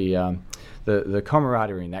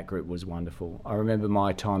camaraderie in that group was wonderful. I remember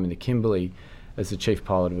my time in the Kimberley as the chief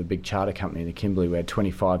pilot of a big charter company in the Kimberley. We had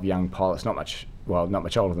 25 young pilots, not much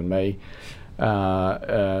older than me.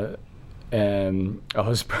 I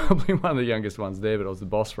was probably one of the youngest ones there, but I was the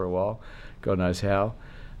boss for a while, God knows how.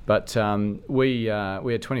 But we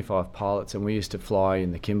had 25 pilots, and we used to fly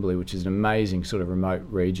in the Kimberley, which is an amazing sort of remote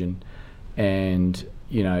region, and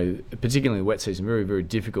particularly in the wet season, very, very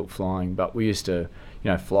difficult flying. But we used to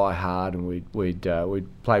fly hard, and we'd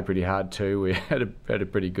play pretty hard too. We had a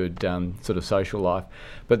pretty good sort of social life.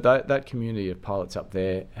 But that community of pilots up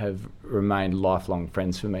there have remained lifelong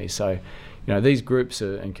friends for me. So, these groups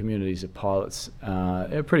and communities of pilots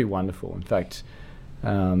are pretty wonderful. In fact,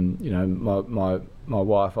 my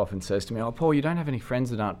wife often says to me, "Oh, Paul, you don't have any friends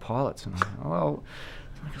that aren't pilots." And I'm like, well,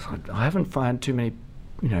 I haven't found too many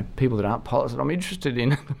people that aren't pilots that I'm interested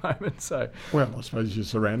in at the moment. So, well, I suppose you're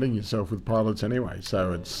surrounding yourself with pilots anyway.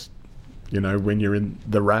 So it's, when you're in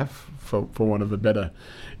the RAF, for want of a better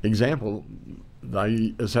example,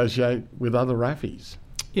 they associate with other RAFies.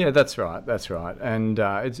 Yeah, that's right, and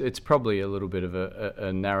it's probably a little bit of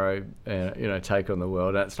a narrow, take on the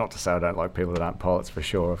world. That's not to say I don't like people that aren't pilots, for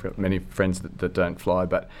sure. I've got many friends that don't fly,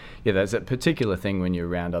 but yeah, there's a particular thing when you're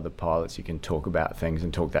around other pilots, you can talk about things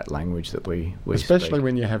and talk that language that we especially speak.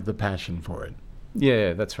 When you have the passion for it.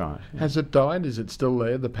 Yeah, that's right. Has it died? Is it still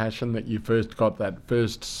there? The passion that you first got, that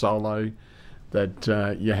first solo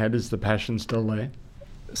that you had, is the passion still there?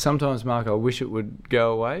 Sometimes, Mark, I wish it would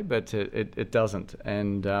go away, but it doesn't.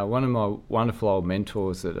 And one of my wonderful old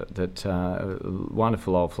mentors, a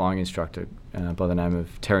wonderful old flying instructor by the name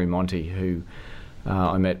of Terry Monty, who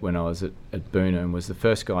I met when I was at Boona, and was the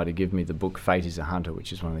first guy to give me the book Fate is a Hunter,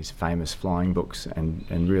 which is one of these famous flying books,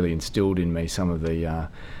 and really instilled in me some of the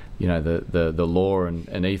the lore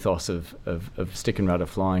and ethos of stick and rudder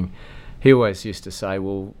flying. He always used to say,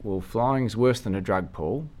 well, flying's worse than a drug,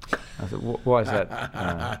 Paul. I thought, why is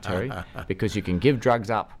that, Terry? Because you can give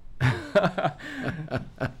drugs up.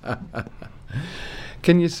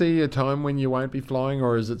 Can you see a time when you won't be flying,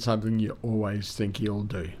 or is it something you always think you'll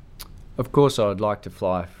do? Of course, I'd like to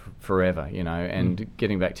fly forever, and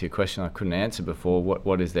getting back to your question I couldn't answer before,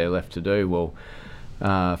 what is there left to do? Well,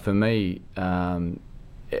 for me,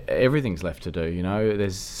 everything's left to do.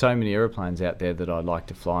 There's so many aeroplanes out there that I'd like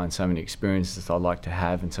to fly, and so many experiences I'd like to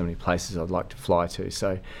have, and so many places I'd like to fly to.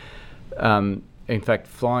 So in fact,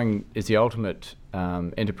 flying is the ultimate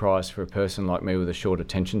enterprise for a person like me with a short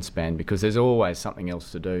attention span, because there's always something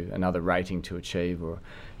else to do, another rating to achieve or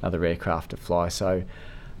another aircraft to fly. So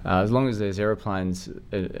as long as there's aeroplanes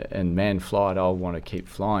and manned flight, I'll want to keep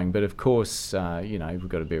flying. But of course, we've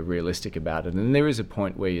got to be realistic about it, and there is a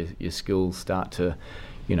point where your skills start to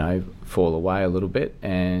fall away a little bit.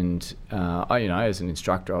 And as an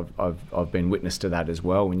instructor, I've been witness to that as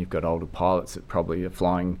well. When you've got older pilots that probably are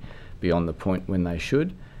flying beyond the point when they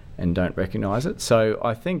should and don't recognise it. So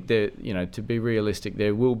I think that to be realistic,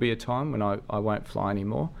 there will be a time when I won't fly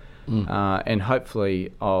anymore, and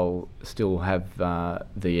hopefully I'll still have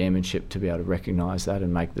the airmanship to be able to recognise that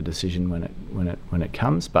and make the decision when it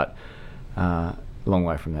comes. But a long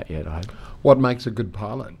way from that yet, I hope. What makes a good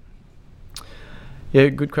pilot? Yeah,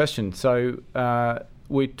 good question. So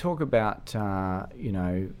we talk about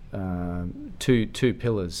two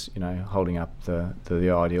pillars, holding up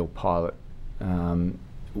the ideal pilot.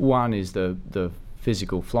 One is the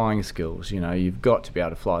physical flying skills. You've got to be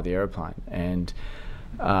able to fly the aeroplane, and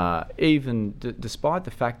even despite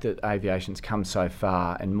the fact that aviation's come so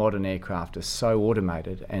far and modern aircraft are so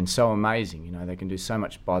automated and so amazing, they can do so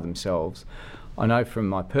much by themselves. I know from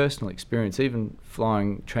my personal experience, even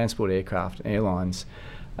flying transport aircraft and airlines,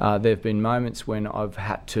 there have been moments when I've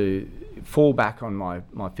had to fall back on my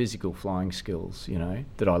physical flying skills,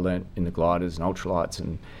 that I learnt in the gliders and ultralights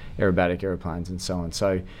and aerobatic aeroplanes and so on.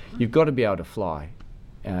 So you've got to be able to fly,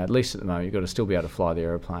 at least at the moment, you've got to still be able to fly the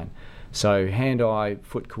aeroplane. So hand-eye,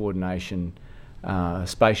 foot coordination,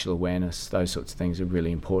 spatial awareness, those sorts of things are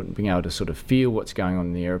really important. Being able to sort of feel what's going on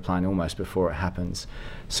in the aeroplane almost before it happens.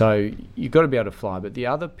 So you've got to be able to fly. But the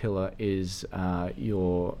other pillar is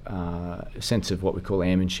your sense of what we call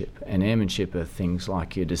airmanship. And airmanship are things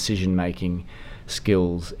like your decision-making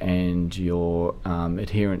skills and your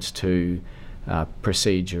adherence to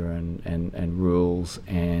procedure and rules,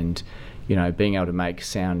 and being able to make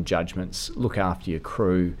sound judgments, look after your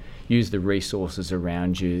crew, use the resources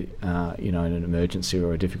around you, in an emergency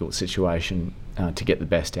or a difficult situation to get the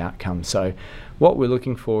best outcome. So what we're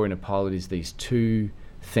looking for in a pilot is these two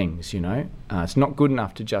things, It's not good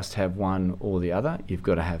enough to just have one or the other. You've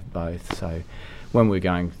got to have both. So when we're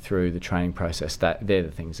going through the training process, they're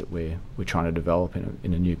the things that we're trying to develop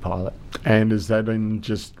in a new pilot. And is that in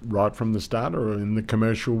just right from the start, or in the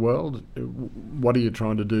commercial world? What are you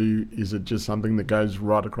trying to do? Is it just something that goes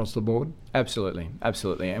right across the board? Absolutely.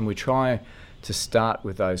 And we try to start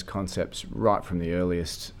with those concepts right from the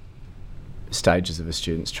earliest stages of a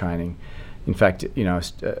student's training. In fact,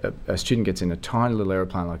 a student gets in a tiny little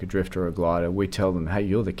aeroplane like a drifter or a glider. We tell them, hey,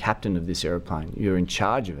 you're the captain of this aeroplane. You're in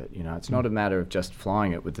charge of it. It's not a matter of just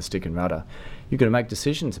flying it with the stick and rudder. You've got to make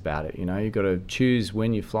decisions about it. You've got to choose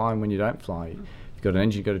when you fly and when you don't fly. You've got an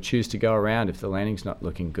engine, you've got to choose to go around if the landing's not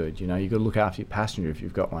looking good. You've got to look after your passenger if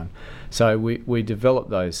you've got one. So we develop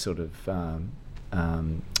those sort of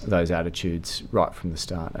those attitudes right from the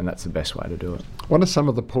start, and that's the best way to do it. What are some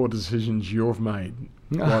of the poor decisions you've made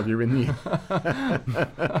while you're in the...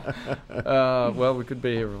 Well, we could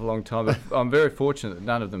be here for a long time, but I'm very fortunate that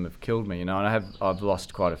none of them have killed me, and I've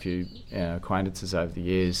lost quite a few acquaintances over the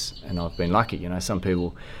years, and I've been lucky. Some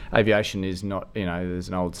people, aviation is not, there's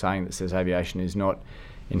an old saying that says aviation is not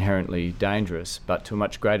inherently dangerous, but to a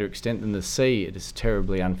much greater extent than the sea, it is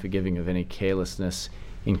terribly unforgiving of any carelessness,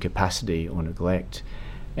 incapacity or neglect.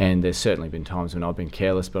 And there's certainly been times when I've been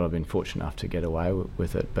careless, but I've been fortunate enough to get away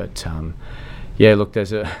with it. But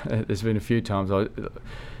there's been a few times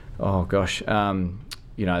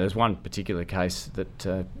there's one particular case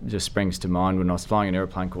that just springs to mind when I was flying an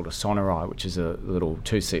aeroplane called a Sonorai, which is a little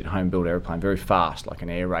two-seat home-built aeroplane, very fast, like an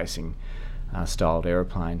air racing styled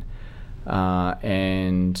aeroplane.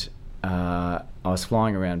 I was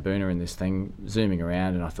flying around Boonah in this thing, zooming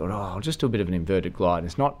around, and I thought, I'll just do a bit of an inverted glide.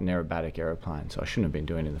 It's not an aerobatic aeroplane, so I shouldn't have been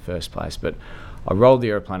doing it in the first place. But I rolled the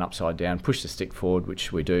aeroplane upside down, pushed the stick forward,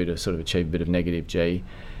 which we do to sort of achieve a bit of negative G.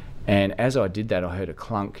 And as I did that, I heard a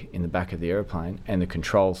clunk in the back of the aeroplane, and the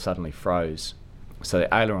controls suddenly froze. So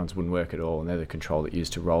the ailerons wouldn't work at all, and they're the control that you use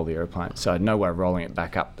to roll the aeroplane. So I had no way of rolling it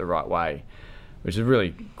back up the right way, which is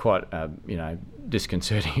really quite a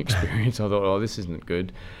disconcerting experience. I thought, this isn't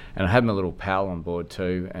good. And I had my little pal on board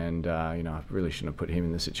too, and I really shouldn't have put him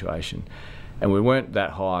in this situation. And we weren't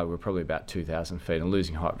that high, we were probably about 2,000 feet and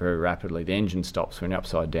losing height very rapidly. The engine stops when you're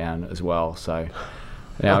upside down as well. So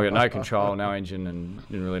now I've got no control, no engine, and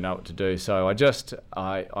didn't really know what to do. So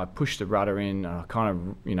I pushed the rudder in, and I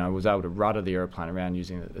kind of, was able to rudder the aeroplane around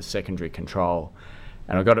using the secondary control.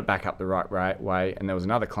 And I got it back up the right way, and there was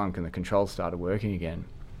another clunk, and the controls started working again.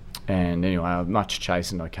 And anyway, much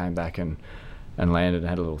chastened, I came back and landed and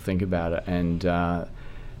had a little think about it. And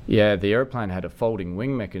the aeroplane had a folding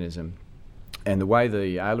wing mechanism, and the way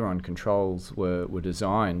the aileron controls were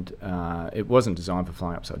designed, it wasn't designed for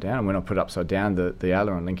flying upside down. And when I put it upside down, the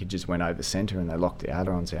aileron linkages went over centre and they locked the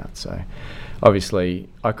ailerons out. So obviously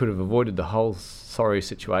I could have avoided the whole sorry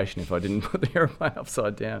situation if I didn't put the aeroplane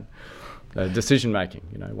upside down. Decision making,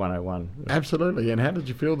 101. Absolutely. And how did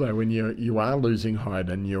you feel though when you are losing height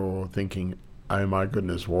and you're thinking, oh my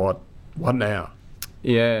goodness, what now?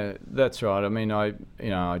 Yeah, that's right. I mean, I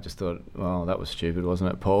just thought, well, that was stupid,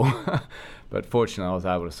 wasn't it, Paul? But fortunately, I was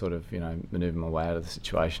able to sort of, manoeuvre my way out of the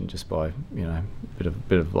situation just by,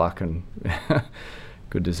 bit of luck and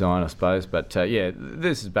good design, I suppose. But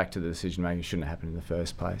this is back to the decision making. It shouldn't have happened in the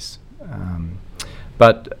first place.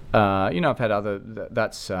 But I've had other.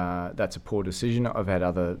 That's a poor decision. I've had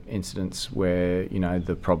other incidents where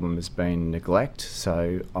the problem has been neglect.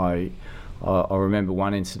 So I remember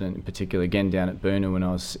one incident in particular, again down at Boonah, when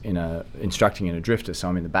I was instructing in a drifter. So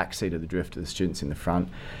I'm in the back seat of the drifter, the students in the front,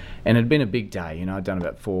 and it had been a big day. I'd done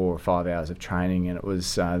about 4 or 5 hours of training, and it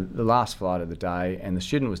was the last flight of the day. And the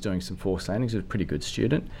student was doing some forced landings. He was a pretty good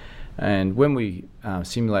student. And when we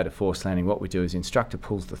simulate a forced landing, what we do is the instructor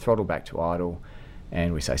pulls the throttle back to idle,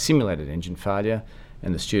 and we say simulated engine failure,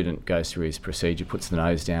 and the student goes through his procedure, puts the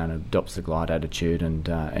nose down, adopts the glide attitude,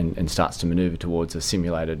 and starts to manoeuvre towards a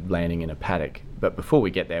simulated landing in a paddock. But before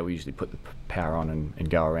we get there, we usually put the power on and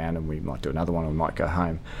go around, and we might do another one, or we might go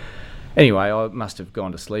home. Anyway, I must have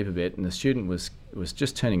gone to sleep a bit, and the student was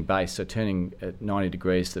just turning base, so turning at 90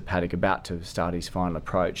 degrees to the paddock, about to start his final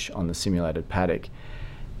approach on the simulated paddock.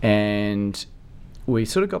 And we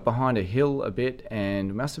sort of got behind a hill a bit, and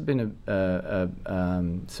it must have been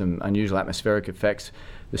some unusual atmospheric effects.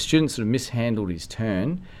 The student sort of mishandled his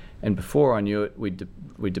turn, and before I knew it,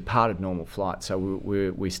 we departed normal flight. So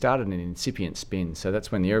we started an incipient spin. So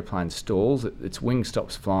that's when the aeroplane stalls, its wing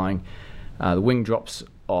stops flying, the wing drops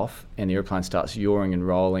off, and the aeroplane starts yawing and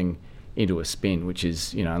rolling into a spin, which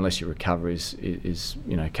is, unless you recover, is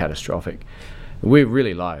catastrophic. We're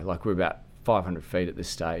really low, like we're about 500 feet at this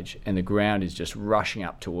stage, and the ground is just rushing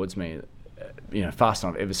up towards me, faster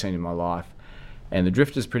than I've ever seen in my life. And the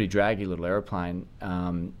drifter's pretty draggy little aeroplane,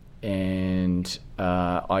 you have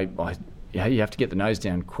to get the nose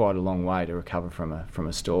down quite a long way to recover from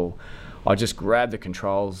a stall. I just grabbed the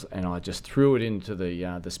controls and I just threw it into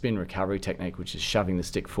the spin recovery technique, which is shoving the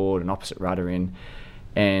stick forward and opposite rudder in,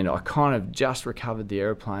 and I kind of just recovered the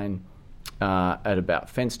aeroplane at about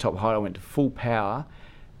fence top height. I went to full power,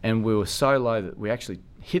 and we were so low that we actually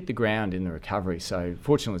hit the ground in the recovery. So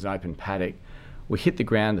fortunately it was an open paddock. We hit the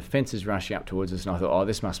ground, the fence is rushing up towards us, and I thought,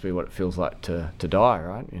 this must be what it feels like to die,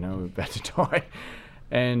 right? We're about to die.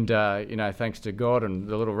 And, thanks to God and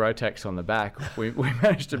the little Rotax on the back, we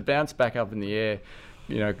managed to bounce back up in the air.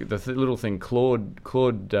 The little thing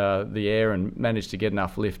clawed the air and managed to get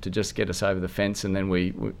enough lift to just get us over the fence, and then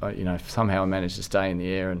we somehow managed to stay in the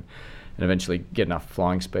air and eventually get enough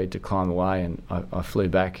flying speed to climb away. And I flew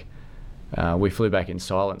back. We flew back in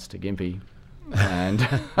silence to Gympie, and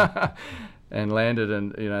and landed.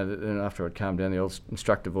 And and after I'd calmed down, the old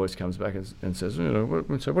instructor voice comes back and says, so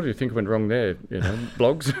what do you think went wrong there?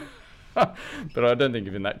 Blogs. But I don't think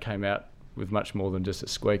even that came out with much more than just a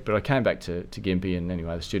squeak. But I came back to Gympie, and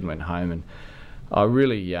anyway, the student went home, and I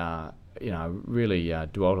really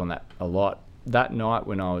dwelled on that a lot. That night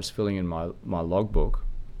when I was filling in my logbook,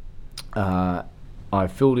 I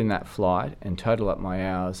filled in that flight and totaled up my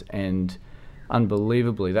hours, and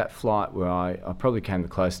unbelievably, that flight where I probably came the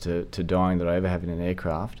closest to dying that I ever have in an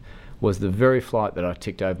aircraft was the very flight that I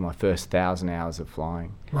ticked over my first 1,000 hours of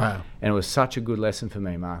flying. Wow. And it was such a good lesson for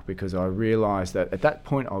me, Mark, because I realised that at that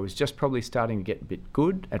point I was just probably starting to get a bit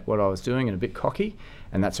good at what I was doing and a bit cocky,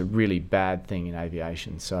 and that's a really bad thing in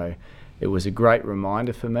aviation. So it was a great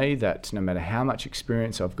reminder for me that no matter how much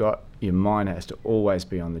experience I've got, your mind has to always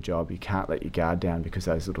be on the job. You can't let your guard down because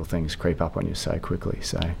those little things creep up on you so quickly.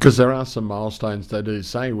 Because there are some milestones they do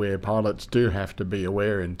say where pilots do have to be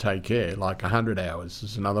aware and take care, like 100 hours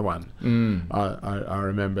is another one. I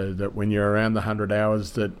remember that when you're around the 100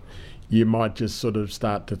 hours that you might just sort of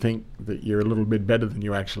start to think that you're a little bit better than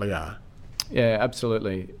you actually are. Yeah,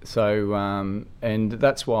 absolutely. So, and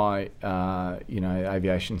that's why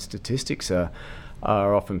aviation statistics are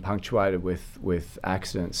often punctuated with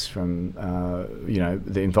accidents from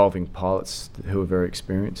the involving pilots who are very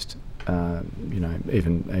experienced.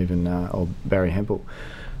 Even old Barry Hempel.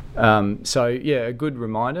 So yeah, a good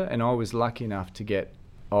reminder. And I was lucky enough to get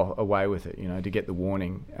away with it, to get the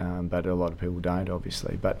warning, but a lot of people don't,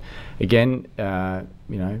 obviously. But again,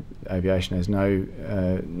 aviation has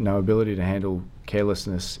no ability to handle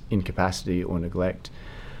carelessness, incapacity, or neglect.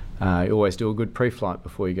 You always do a good pre-flight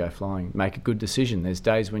before you go flying. Make a good decision. There's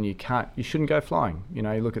days when you shouldn't go flying. You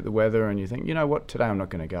look at the weather and you think, you know what, today I'm not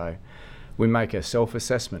going to go. We make a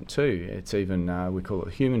self-assessment too. It's even we call it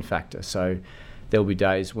a human factor. So there'll be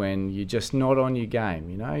days when you're just not on your game,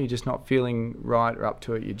 you're just not feeling right or up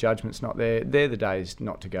to it, your judgment's not there. They're the days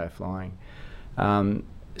not to go flying.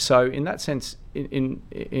 So in that sense, in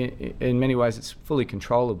many ways, it's fully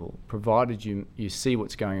controllable, provided you see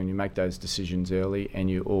what's going on, you make those decisions early, and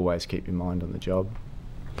you always keep your mind on the job.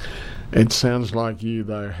 It sounds like you,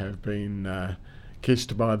 though, have been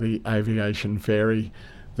kissed by the aviation fairy,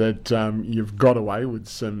 that you've got away with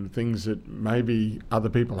some things that maybe other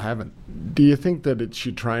people haven't. Do you think that it's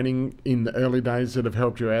your training in the early days that have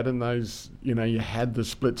helped you out in those, you had the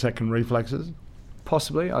split-second reflexes?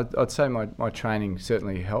 Possibly. I'd say my training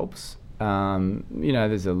certainly helps.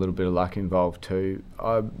 There's a little bit of luck involved too.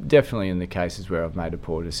 Definitely in the cases where I've made a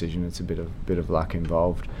poor decision, it's a bit of luck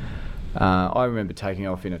involved. I remember taking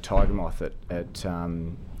off in a Tiger Moth at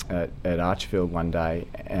Archfield one day,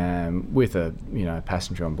 with a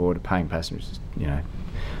passenger on board, a paying passenger,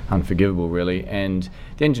 unforgivable really. And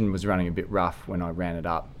the engine was running a bit rough when I ran it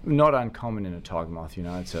up. Not uncommon in a Tiger Moth,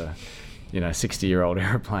 it's a 60-year-old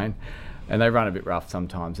aeroplane. And they run a bit rough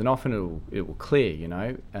sometimes, and often it will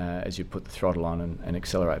clear, as you put the throttle on and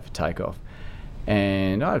accelerate for takeoff.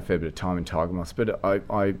 And I had a fair bit of time in Tiger Moths, but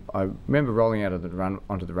I remember rolling out of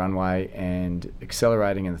onto the runway and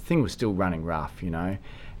accelerating, and the thing was still running rough, And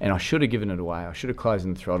I should have given it away. I should have closed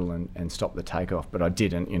the throttle and stopped the takeoff, but I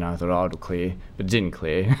didn't. I thought, it'll clear, but it didn't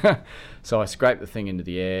clear. So I scraped the thing into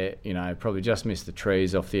the air. Probably just missed the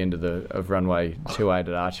trees off the end of runway 28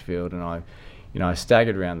 at Archfield, and I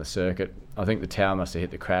staggered around the circuit. I think the tower must have hit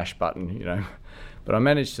the crash button, but I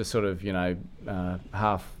managed to sort of,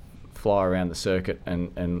 half fly around the circuit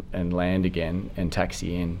and land again and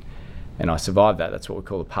taxi in. And I survived that. That's what we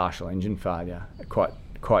call a partial engine failure.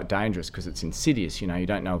 Quite dangerous because it's insidious, you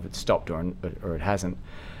don't know if it's stopped or it hasn't.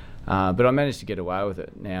 But I managed to get away with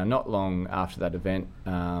it. Now, not long after that event,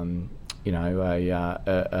 actually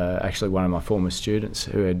one of my former students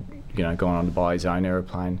who had, gone on to buy his own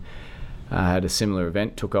aeroplane, had a similar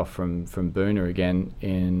event, took off from Boonah again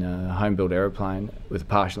in a home-built aeroplane with a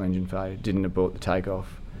partial engine failure, didn't abort the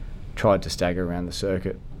takeoff, tried to stagger around the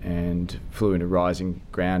circuit and flew into rising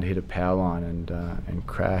ground, hit a power line and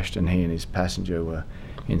crashed, and he and his passenger were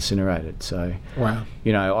incinerated. So, wow.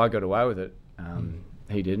 I got away with it.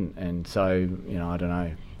 He didn't, and so, I don't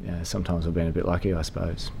know. Sometimes I've been a bit lucky, I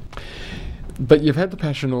suppose. But you've had the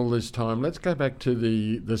passion all this time. Let's go back to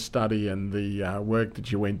the study and the work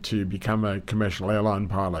that you went to become a commercial airline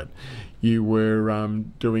pilot. You were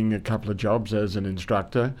doing a couple of jobs as an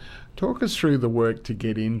instructor. Talk us through the work to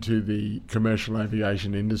get into the commercial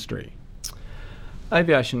aviation industry.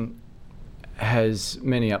 Aviation has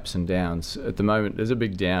many ups and downs. At the moment, there's a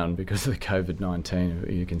big down because of the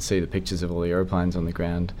COVID-19. You can see the pictures of all the aeroplanes on the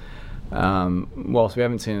ground. Whilst we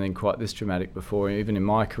haven't seen anything quite this dramatic before, even in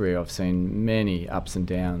my career I've seen many ups and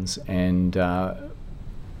downs, and it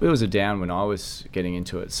was a down when I was getting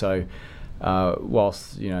into it. So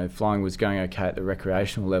whilst flying was going okay at the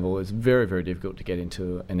recreational level, it's very, very difficult to get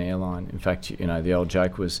into an airline. In fact, the old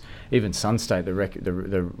joke was even Sunstate,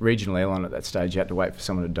 the regional airline at that stage, you had to wait for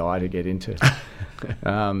someone to die to get into.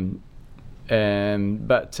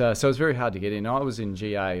 So it was very hard to get in. I was in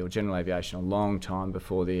GA, or General Aviation, a long time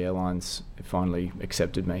before the airlines finally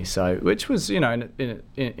accepted me. So, which was, in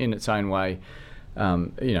its own way,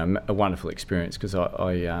 a wonderful experience because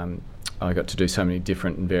I got to do so many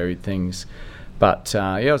different and varied things. But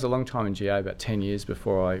it was a long time in GA, about 10 years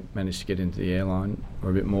before I managed to get into the airline, or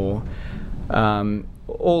a bit more.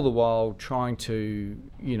 All the while trying to,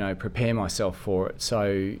 prepare myself for it. So,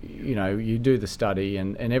 you do the study,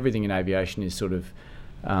 and everything in aviation is sort of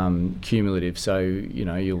cumulative. So,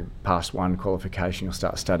 you'll pass one qualification, you'll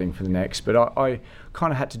start studying for the next. But I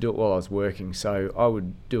kind of had to do it while I was working. So I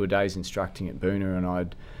would do a day's instructing at Boona, and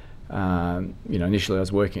I'd, initially I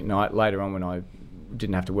was working at night. Later on, when I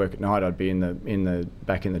didn't have to work at night, I'd be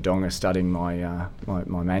back in the donga studying my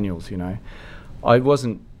manuals. I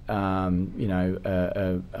wasn't a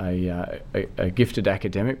gifted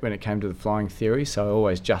academic when it came to the flying theory, so I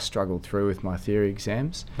always just struggled through with my theory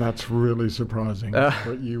exams. That's really surprising.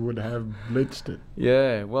 But you would have blitzed it.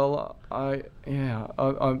 Yeah, well, I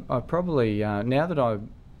probably now that I've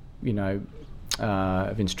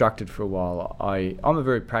I've instructed for a while, I'm a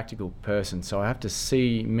very practical person, so I have to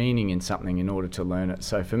see meaning in something in order to learn it.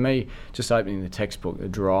 So for me, just opening the textbook, the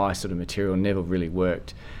dry sort of material never really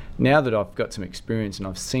worked. Now that I've got some experience and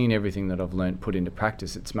I've seen everything that I've learnt put into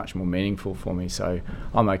practice, it's much more meaningful for me. So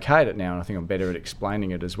I'm okay at it now, and I think I'm better at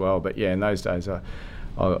explaining it as well. But yeah, in those days I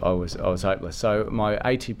was hopeless. So my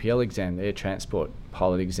ATPL exam, the air transport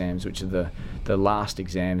pilot exams, which are the last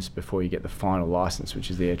exams before you get the final licence,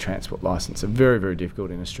 which is the air transport licence, are very, very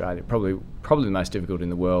difficult in Australia. Probably the most difficult in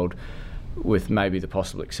the world, with maybe the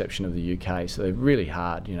possible exception of the UK. So they're really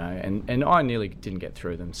hard, and I nearly didn't get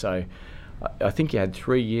through them. So I think you had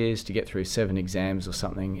 3 years to get through 7 exams or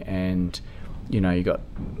something, and I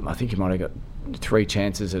think you might have got 3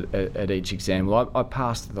 chances at each exam. Well, I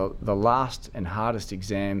passed the last and hardest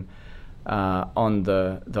exam on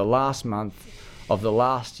the last month of the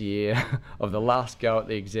last year of the last go at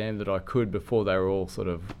the exam that I could, before they were all sort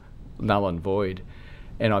of null and void,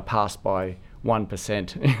 and I passed by 1%.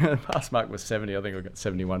 The pass mark was 70. I think I got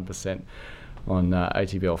 71% on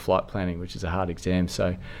ATPL flight planning, which is a hard exam.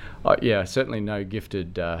 So certainly no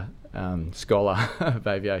gifted scholar of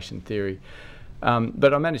aviation theory,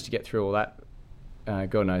 but I managed to get through all that,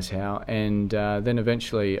 God knows how. And then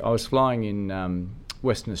eventually I was flying in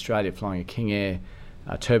Western Australia, flying a King Air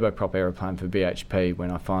turboprop aeroplane for BHP,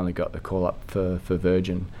 when I finally got the call up for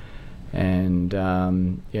Virgin. And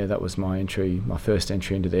that was my first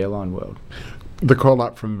entry into the airline world. The call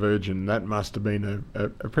up from Virgin, that must have been a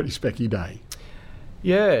pretty specky day.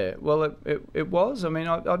 Yeah, well, it was. I mean,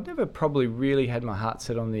 I've never probably really had my heart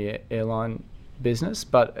set on the airline business,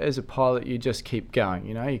 but as a pilot, you just keep going.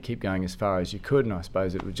 You keep going as far as you could, and I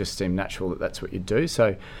suppose it would just seem natural that that's what you do.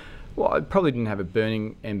 So, I probably didn't have a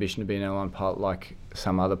burning ambition to be an airline pilot like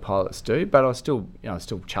some other pilots do, but I was still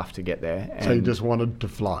chuffed to get there. And so you just wanted to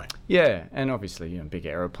fly? Yeah, and obviously, big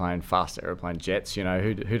aeroplane, fast aeroplane, jets.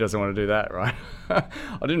 Who doesn't want to do that, right? I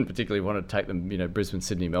didn't particularly want to take them, Brisbane,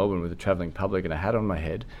 Sydney, Melbourne with a travelling public and a hat on my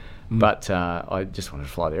head. But I just wanted to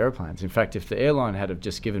fly the aeroplanes. In fact, if the airline had have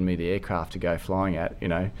just given me the aircraft to go flying at,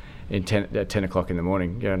 at 10 o'clock in the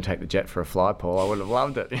morning, go and take the jet for a fly, Paul, I would have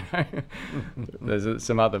loved it. There's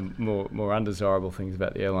some other more undesirable things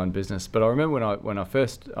about the airline business. But I remember when I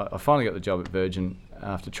finally got the job at Virgin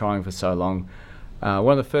after trying for so long.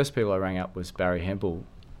 One of the first people I rang up was Barry Hempel,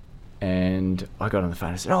 and I got on the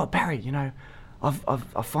phone and said, "Oh, Barry,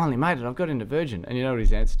 I've finally made it. I've got into Virgin." And you know what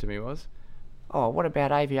his answer to me was? "Oh, what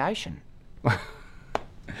about aviation?"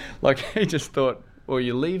 Like, he just thought, well,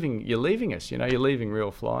 you're leaving us, you're leaving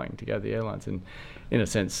real flying to go to the airlines. And in a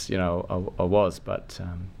sense, I was, but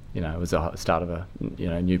it was the start of a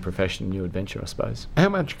new profession, new adventure, I suppose. How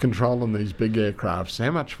much control on these big aircrafts?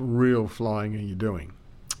 How much real flying are you doing?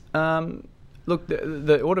 Look,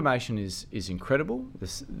 the automation is incredible.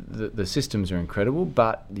 The systems are incredible,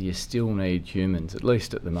 but you still need humans, at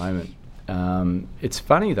least at the moment. It's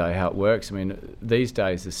funny though how it works. I mean, these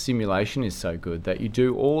days the simulation is so good that you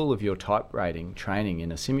do all of your type rating training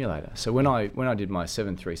in a simulator. So when I did my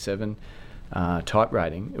 737 type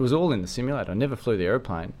rating, it was all in the simulator. I never flew the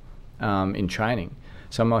aeroplane in training.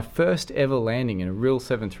 So my first ever landing in a real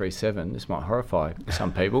 737, this might horrify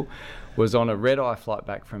some people, was on a red-eye flight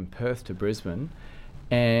back from Perth to Brisbane,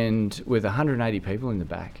 and with 180 people in the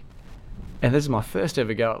back. And this is my first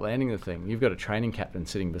ever go at landing the thing. You've got a training captain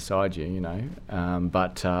sitting beside you,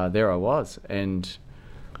 but there I was. And,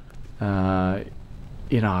 I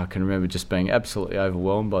can remember just being absolutely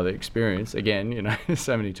overwhelmed by the experience. Again,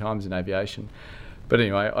 so many times in aviation. But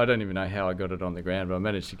anyway, I don't even know how I got it on the ground, but I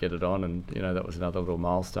managed to get it on, and, that was another little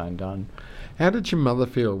milestone done. How did your mother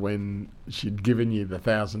feel when she'd given you the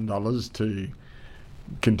 $1,000 to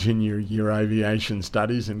continue your aviation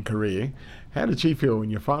studies and career? How did she feel when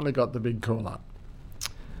you finally got the big call up?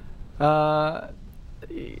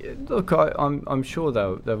 Look, I'm sure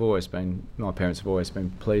they've always been, my parents have always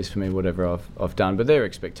been pleased for me, whatever I've done, but their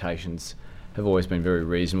expectations have always been very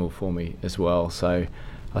reasonable for me as well. So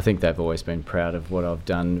I think they've always been proud of what I've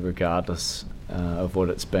done, regardless of what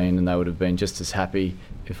it's been, and they would have been just as happy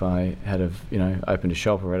if I had opened a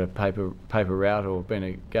shop or had a paper route or been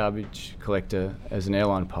a garbage collector as an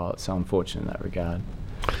airline pilot. So I'm fortunate in that regard.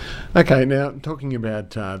 Okay, now talking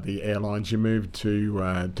about the airlines, you moved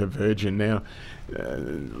to Virgin. Now,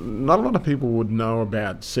 not a lot of people would know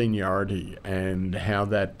about seniority and how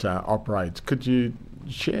that operates. Could you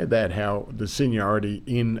share that, how the seniority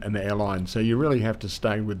in an airline? So you really have to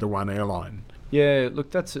stay with the one airline. Yeah,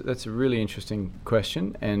 look, that's a really interesting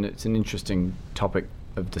question, and it's an interesting topic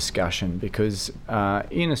of discussion because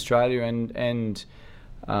in Australia and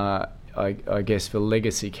I guess for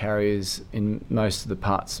legacy carriers in most of the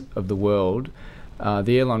parts of the world,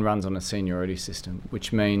 the airline runs on a seniority system,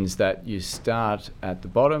 which means that you start at the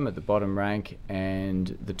bottom rank,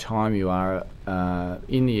 and the time you are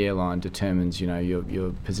in the airline determines,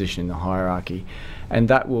 your position in the hierarchy, and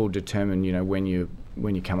that will determine, when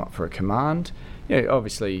you come up for a command.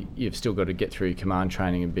 Obviously you've still got to get through your command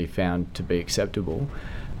training and be found to be acceptable.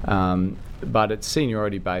 But it's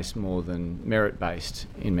seniority based more than merit based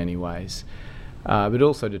in many ways. But it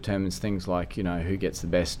also determines things like, who gets the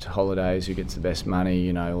best holidays, who gets the best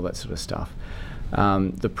money, all that sort of stuff.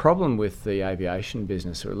 The problem with the aviation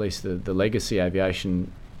business, or at least the legacy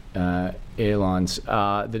aviation airlines,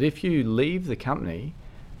 are that if you leave the company,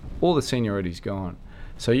 all the seniority's gone.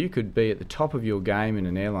 So you could be at the top of your game in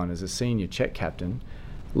an airline as a senior check captain,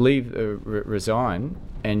 resign,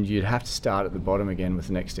 and you'd have to start at the bottom again with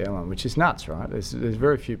the next airline, which is nuts, right? There's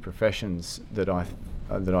very few professions that I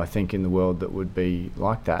think in the world that would be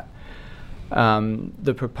like that.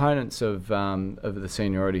 The proponents of the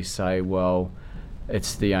seniority say, well,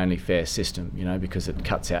 it's the only fair system, because it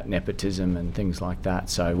cuts out nepotism and things like that.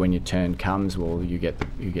 So when your turn comes, well, you get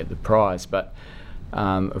the prize. But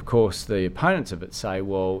of course, the opponents of it say,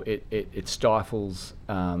 well, it stifles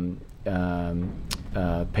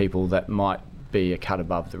people that might be a cut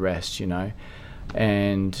above the rest,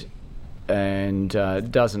 and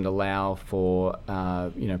doesn't allow for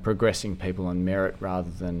progressing people on merit rather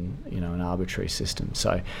than an arbitrary system.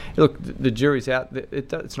 So look, the jury's out.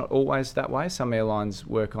 It's not always that way. Some airlines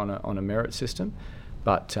work on a merit system,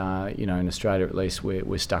 but in Australia at least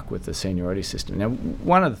we're stuck with the seniority system. Now,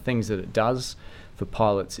 one of the things that it does for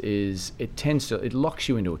pilots is it locks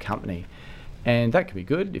you into a company. And that can be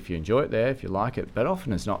good if you enjoy it there, if you like it, but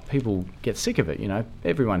often as not, people get sick of it.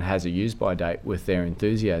 Everyone has a use-by date with their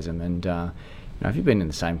enthusiasm, and if you've been in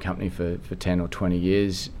the same company for 10 or 20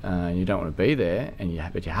 years and you don't want to be there,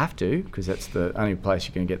 but you have to, because that's the only place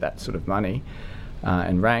you can get that sort of money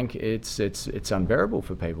and rank, it's unbearable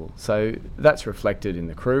for people. So that's reflected in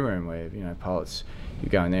the crew room where pilots, you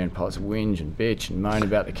go in there and pilots whinge and bitch and moan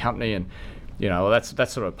about the company, and well, that's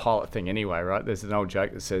sort of a pilot thing anyway, right? There's an old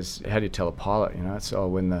joke that says, "How do you tell a pilot?" It's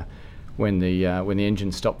when the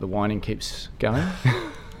engine stops, the whining keeps going.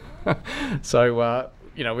 So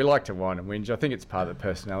we like to whine and whinge. I think it's part of the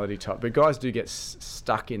personality type. But guys do get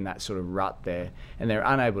stuck in that sort of rut there, and they're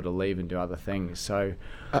unable to leave and do other things. So.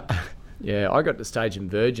 Yeah, I got to the stage in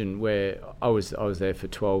Virgin where I was there for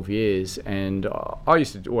 12 years, and I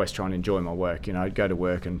used to always try and enjoy my work. I'd go to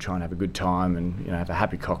work and try and have a good time and have a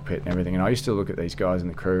happy cockpit and everything. And I used to look at these guys in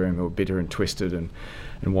the crew room who were bitter and twisted and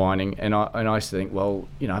whining, and I used to think, well,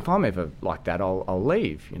 if I'm ever like that, I'll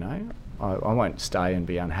leave. I won't stay and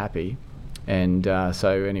be unhappy. And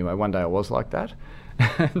so anyway, one day I was like that,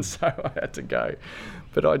 and so I had to go.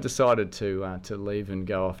 But I decided to leave and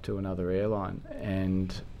go off to another airline,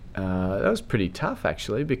 and that was pretty tough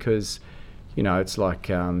actually, because it's like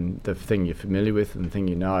the thing you're familiar with and the thing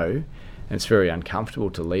and it's very uncomfortable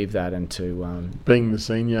to leave that and to being the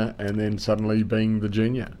senior and then suddenly being the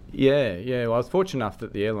junior. Yeah. Well, I was fortunate enough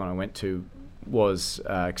that the airline I went to was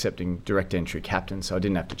accepting direct entry captain, so I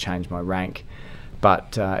didn't have to change my rank.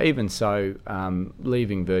 But even so,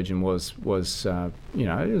 leaving Virgin was it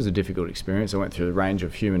was a difficult experience. I went through a range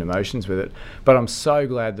of human emotions with it. But I'm so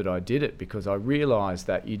glad that I did it, because I realised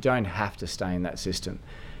that you don't have to stay in that system.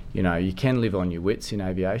 You can live on your wits in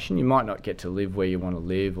aviation. You might not get to live where you want to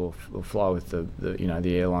live or fly with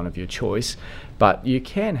the airline of your choice, but you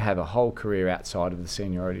can have a whole career outside of the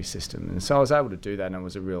seniority system. And so I was able to do that, and it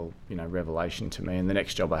was a real revelation to me. And the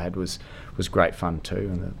next job I had was great fun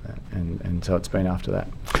too, and so it's been after that.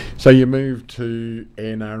 So you moved to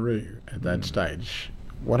Air Nauru at that stage.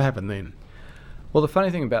 What happened then? Well, the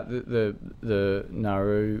funny thing about the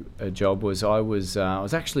Nauru job was I was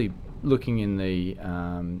actually looking in the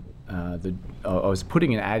I was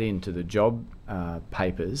putting an ad into the job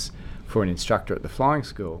papers for an instructor at the flying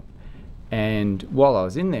school. And while I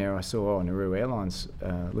was in there, I saw Nauru Airlines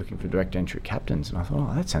looking for direct entry captains, and I thought,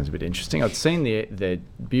 oh, that sounds a bit interesting. I'd seen the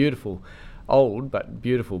beautiful, old but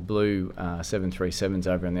beautiful blue 737s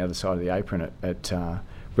over on the other side of the apron at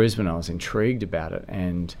Brisbane. I was intrigued about it,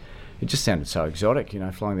 and it just sounded so exotic,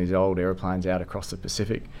 flying these old aeroplanes out across the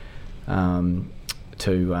Pacific to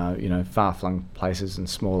far-flung places and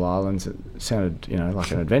small islands. It sounded,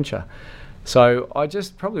 like an adventure. So I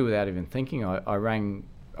just, probably without even thinking, I rang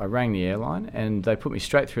the airline, and they put me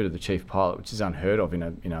straight through to the chief pilot, which is unheard of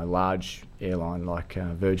in a large airline like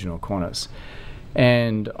Virgin or Qantas.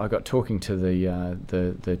 And I got talking to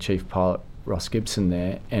the chief pilot, Ross Gibson,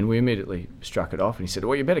 there, and we immediately struck it off. And he said,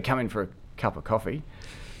 "Well, you better come in for a cup of coffee."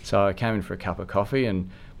 So I came in for a cup of coffee, and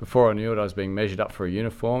before I knew it, I was being measured up for a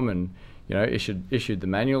uniform and issued the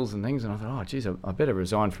manuals and things. And I thought, oh, geez, I better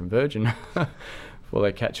resign from Virgin before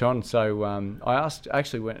they catch on. So I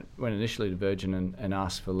actually went initially to Virgin and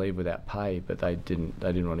asked for leave without pay, but they didn't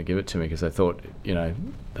want to give it to me because they thought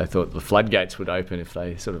the floodgates would open if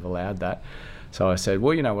they sort of allowed that. So I said,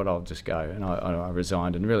 well, you know what, I'll just go. And I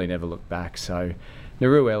resigned and really never looked back. So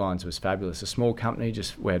Nauru Airlines was fabulous. A small company,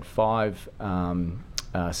 we had 5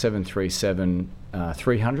 737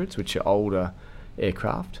 300s, which are older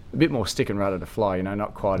aircraft, a bit more stick and rudder to fly,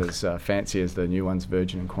 not quite as fancy as the new ones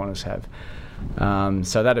Virgin and Qantas have.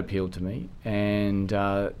 So that appealed to me. And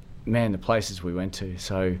man, the places we went to.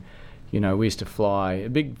 So, we used to fly a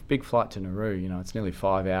big flight to Nauru. It's nearly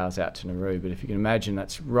 5 hours out to Nauru, but if you can imagine,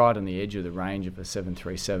 that's right on the edge of the range of a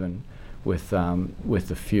 737 with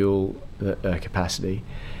the fuel capacity.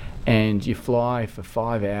 And you fly for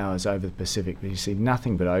 5 hours over the Pacific, but you see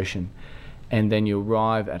nothing but ocean. And then you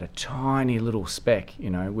arrive at a tiny little speck,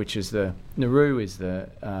 which is Nauru is the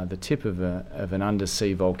tip of an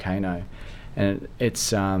undersea volcano. And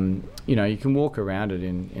it's, you can walk around it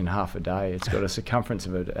in half a day. It's got a circumference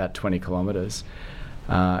of about 20 kilometres.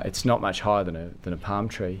 It's not much higher than a palm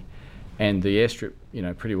tree. And the airstrip,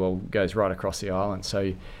 pretty well goes right across the island.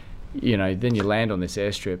 So, then you land on this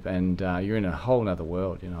airstrip and you're in a whole other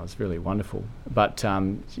world. It's really wonderful. But,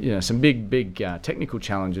 some big technical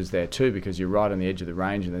challenges there too, because you're right on the edge of the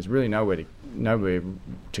range and there's really nowhere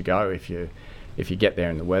to go if you get there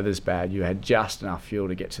and the weather's bad. You had just enough fuel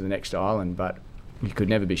to get to the next island, but you could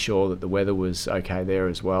never be sure that the weather was okay there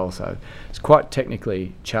as well. So it's quite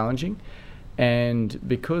technically challenging. And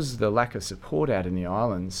because the lack of support out in the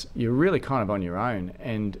islands, you're really kind of on your own.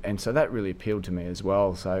 And so that really appealed to me as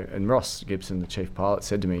well. So, and Ross Gibson, the chief pilot,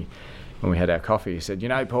 said to me when we had our coffee, he said,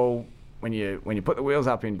 Paul, when you put the wheels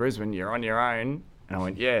up in Brisbane, you're on your own. And I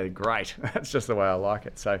went, yeah, great. That's just the way I like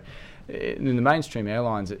it. So in the mainstream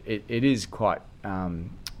airlines, it is quite,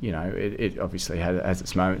 it obviously has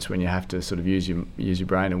its moments when you have to sort of use your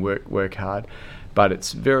brain and work hard. But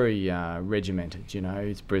it's very regimented,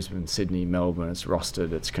 It's Brisbane, Sydney, Melbourne, it's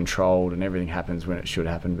rostered, it's controlled, and everything happens when it should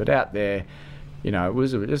happen. But out there, it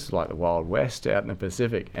was just like the Wild West out in the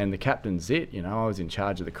Pacific. And the captain's it, I was in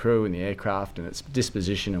charge of the crew and the aircraft and its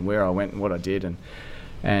disposition and where I went and what I did.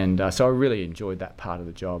 And so I really enjoyed that part of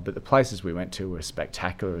the job. But the places we went to were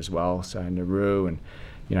spectacular as well. So Nauru and,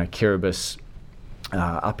 Kiribati,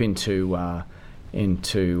 up into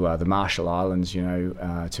the Marshall Islands,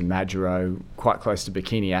 to Majuro, quite close to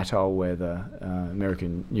Bikini Atoll where the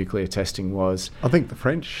American nuclear testing was. I think the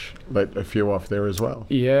French let a few off there as well.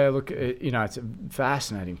 Yeah, look, it's a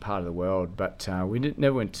fascinating part of the world, but we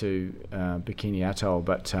never went to Bikini Atoll,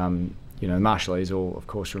 but, the Marshallese all, of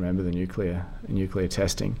course, remember the nuclear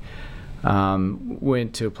testing.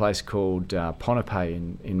 Went to a place called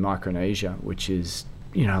Ponape in Micronesia, which is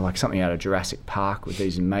like something out of Jurassic Park with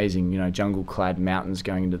these amazing, jungle-clad mountains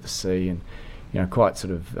going into the sea and, quite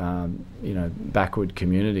sort of, backward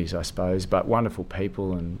communities, I suppose, but wonderful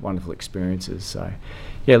people and wonderful experiences. So,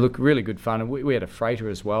 yeah, look, really good fun. And we had a freighter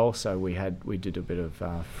as well, so we did a bit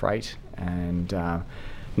of freight, and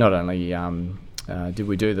not only did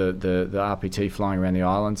we do the RPT flying around the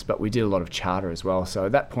islands, but we did a lot of charter as well. So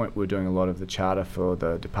at that point, we were doing a lot of the charter for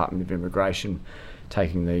the Department of Immigration,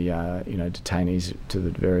 taking the detainees to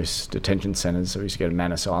the various detention centres. So we used to go to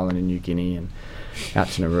Manus Island in New Guinea and out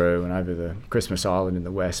to Nauru and over the Christmas Island in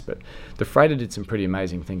the west. But the freighter did some pretty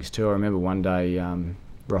amazing things too. I remember one day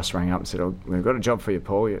Ross rang up and said, we've got a job for you,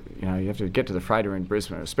 Paul. You have to get to the freighter in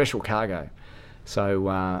Brisbane, a special cargo. So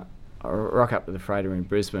I rock up to the freighter in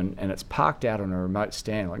Brisbane and it's parked out on a remote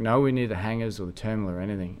stand, like nowhere near the hangars or the terminal or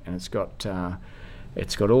anything. And it's got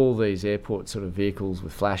all these airport sort of vehicles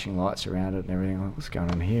with flashing lights around it and everything. I'm like, what's going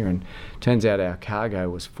on here? And turns out our cargo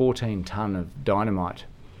was 14 tonne of dynamite.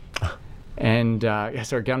 and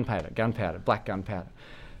gunpowder, black gunpowder.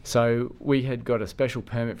 So we had got a special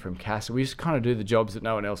permit from CASA. We used to kind of do the jobs that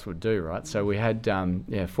no one else would do, right? So we had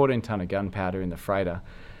 14 tonne of gunpowder in the freighter,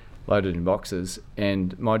 loaded in boxes,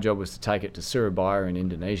 and my job was to take it to Surabaya in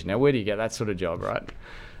Indonesia. Now, where do you get that sort of job, right?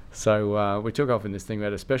 So we took off in this thing. We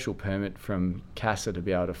had a special permit from CASA to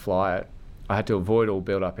be able to fly it. I had to avoid all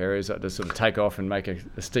built-up areas. I had to sort of take off and make a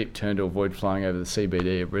steep turn to avoid flying over the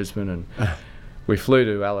CBD of Brisbane. And we flew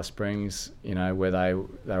to Alice Springs, where they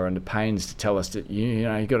were under pains to tell us that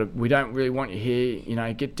we don't really want you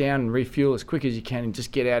here. Get down and refuel as quick as you can and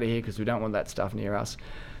just get out of here because we don't want that stuff near us.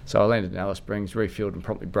 So I landed in Alice Springs, refueled, and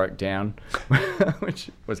promptly broke down, which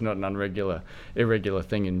was not an irregular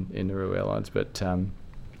thing in Nauru Airlines. But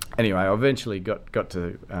anyway, I eventually got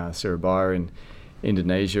to Surabaya in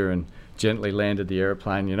Indonesia and gently landed the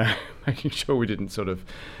aeroplane, making sure we didn't sort of,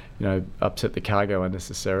 upset the cargo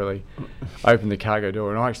unnecessarily. Opened the cargo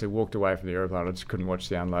door, and I actually walked away from the aeroplane. I just couldn't watch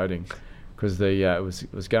the unloading because it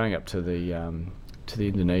was going up to the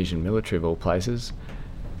Indonesian military of all places.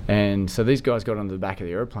 And so these guys got onto the back of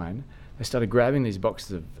the aeroplane. They started grabbing these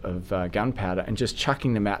boxes of gunpowder and just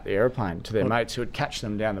chucking them out the aeroplane to their mates who would catch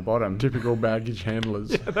them down the bottom. Typical baggage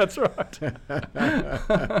handlers. Yeah, that's right.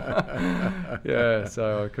 Yeah,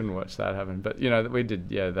 so I couldn't watch that happen. But, we did,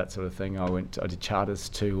 that sort of thing. I did charters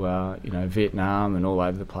to, Vietnam and all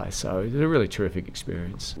over the place. So it was a really terrific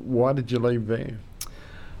experience. Why did you leave there?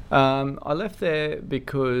 I left there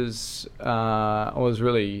because I was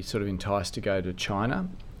really sort of enticed to go to China.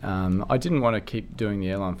 I didn't want to keep doing the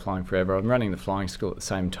airline flying forever. I'm running the flying school at the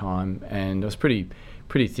same time, and I was pretty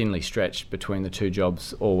thinly stretched between the two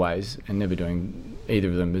jobs always, and never doing either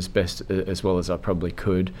of them as well as I probably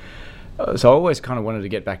could. So I always kind of wanted to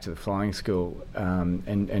get back to the flying school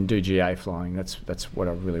and do GA flying. That's what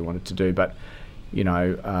I really wanted to do. But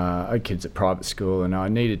I had kids at private school, and I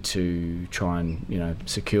needed to try and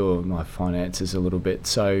secure my finances a little bit.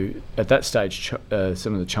 So at that stage,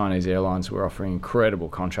 some of the Chinese airlines were offering incredible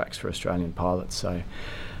contracts for Australian pilots. So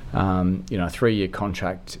a 3-year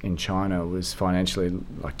contract in China was financially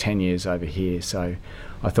like 10 years over here. So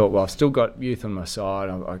I thought, well, I've still got youth on my side.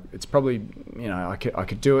 It's probably I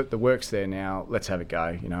could do it. The work's there now. Let's have a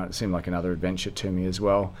go. It seemed like another adventure to me as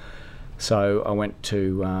well. So I went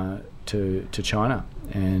to China,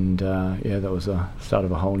 and that was the start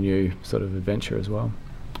of a whole new sort of adventure as well.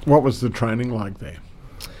 What was the training like there?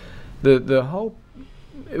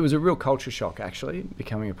 It was a real culture shock actually,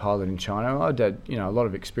 becoming a pilot in China. I'd had a lot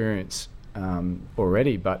of experience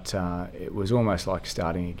already, but it was almost like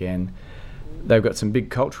starting again. They've got some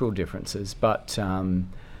big cultural differences, but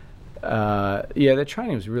their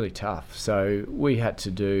training was really tough. So we had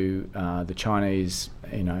to do the Chinese,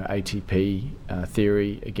 ATP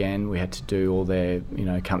theory again. We had to do all their,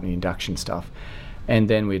 company induction stuff. And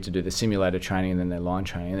then we had to do the simulator training and then their line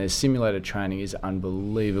training. And their simulator training is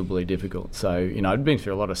unbelievably difficult. So, I'd been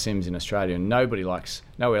through a lot of sims in Australia, and no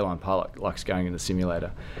airline pilot likes going in the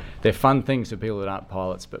simulator. They're fun things for people that aren't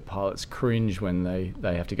pilots, but pilots cringe when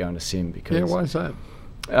they have to go in a sim because... Yeah, why is that?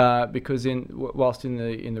 Because whilst in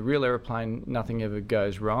the real aeroplane nothing ever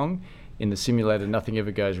goes wrong, in the simulator nothing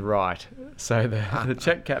ever goes right. So the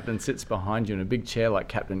check captain sits behind you in a big chair like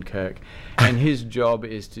Captain Kirk, and his job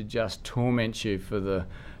is to just torment you for the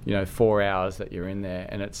 4 hours that you're in there,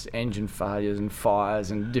 and it's engine failures and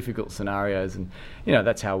fires and difficult scenarios, and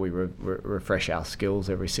that's how we refresh our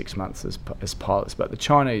skills every 6 months as pilots. But the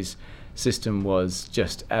Chinese system was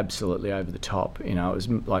just absolutely over the top. It was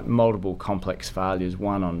like multiple complex failures,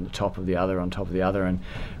 one on top of the other, and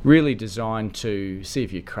really designed to see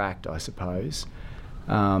if you cracked, I suppose.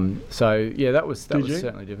 That was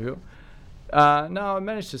certainly difficult. No, I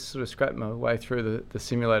managed to sort of scrape my way through the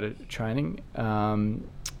simulator training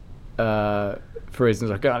for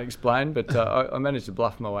reasons I can't explain, but I managed to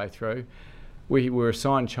bluff my way through. We were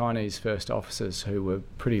assigned Chinese first officers who were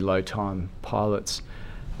pretty low-time pilots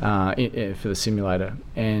for the simulator,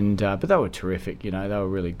 but they were terrific. They were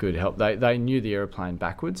really good help. They knew the aeroplane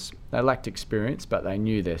backwards. They lacked experience, but they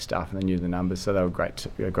knew their stuff and they knew the numbers, so they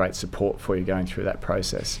were great support for you going through that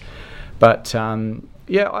process. But even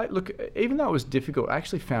though it was difficult, I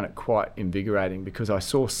actually found it quite invigorating because I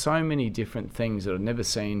saw so many different things that I'd never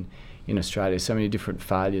seen in Australia, so many different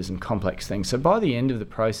failures and complex things. So by the end of the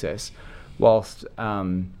process, whilst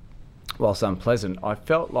unpleasant, I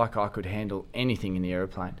felt like I could handle anything in the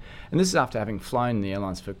aeroplane. And this is after having flown in the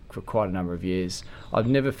airlines for quite a number of years. I've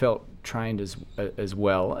never felt trained as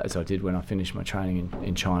well as I did when I finished my training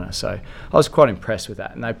in China. So I was quite impressed with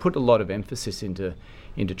that. And they put a lot of emphasis into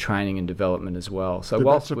training and development as well. So did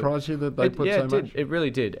that surprise you that they put so much? It really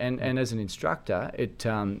did. And as an instructor, it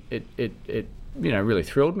really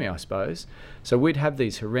thrilled me, I suppose. So we'd have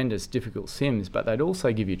these horrendous, difficult sims, but they'd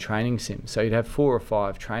also give you training sims. So you'd have 4 or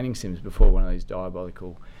 5 training sims before one of these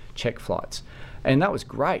diabolical check flights. And that was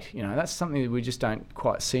great. That's something that we just don't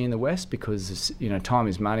quite see in the West because, time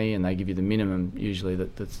is money and they give you the minimum usually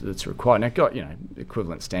that's required. Now,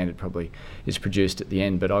 equivalent standard probably is produced at the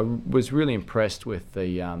end, but I was really impressed with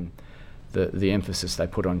the emphasis they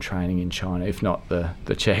put on training in China, if not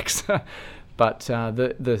the checks. But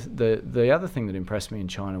the other thing that impressed me in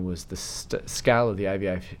China was the scale of the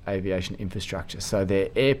aviation infrastructure. So their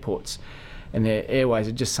airports and their airways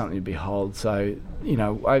are just something to behold. So,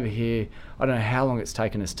 over here, I don't know how long it's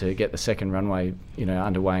taken us to get the second runway,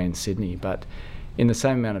 underway in Sydney, but in the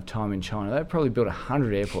same amount of time in China, they've probably built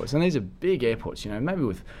 100 airports. And these are big airports, maybe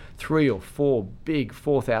with 3 or 4 big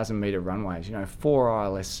 4,000 metre runways, 4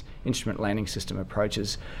 ILS instrument landing system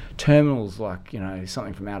approaches, terminals like,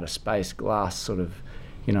 something from outer space, glass sort of,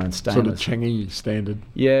 and stainless. Sort of Changi standard.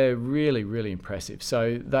 Yeah, really, really impressive.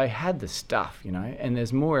 So they had the stuff, and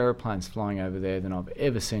there's more aeroplanes flying over there than I've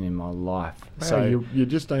ever seen in my life. Wow, so you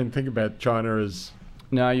just don't think about China as...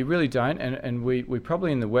 No, you really don't, and we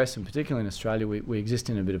probably in the West, and particularly in Australia, we exist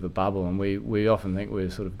in a bit of a bubble, and we often think we're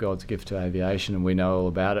sort of God's gift to aviation and we know all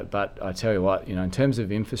about it, but I tell you what, in terms of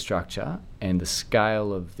infrastructure and the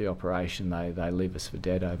scale of the operation, they leave us for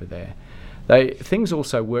dead over there. Things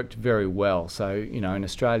also worked very well, so, in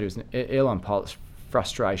Australia, as an airline pilot's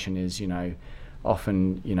frustration is,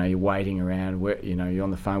 often, you're waiting around, you're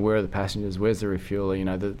on the phone, where are the passengers, where's the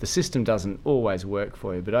refueler, the system doesn't always work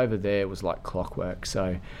for you, but over there it was like clockwork.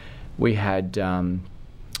 So we had,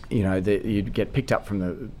 you'd get picked up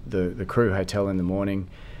from the crew hotel in the morning,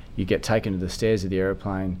 you'd get taken to the stairs of the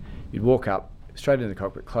aeroplane, you'd walk up, straight into the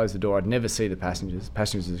cockpit, close the door, I'd never see the passengers.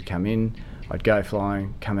 Passengers would come in, I'd go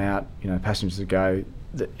flying, come out, passengers would go.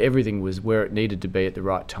 Everything was where it needed to be at the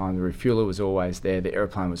right time. The refueler was always there. The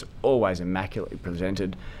airplane was always immaculately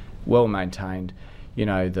presented, well maintained.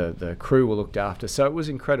 The crew were looked after. So it was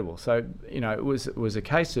incredible. So, it was a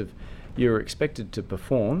case of you were expected to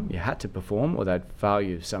perform, you had to perform, or they'd fail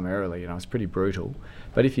you summarily. It was pretty brutal.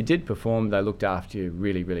 But if you did perform, they looked after you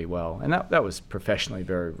really, really well. And that was professionally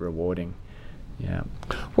very rewarding. Yeah.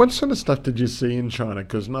 What sort of stuff did you see in China?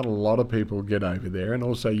 Because not a lot of people get over there, and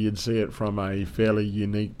also you'd see it from a fairly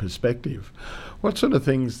unique perspective. What sort of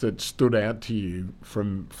things that stood out to you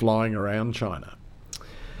from flying around China?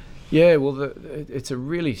 Yeah, well, it's a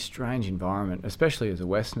really strange environment, especially as a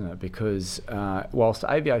Westerner, because whilst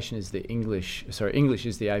aviation is English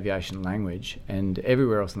is the aviation language, and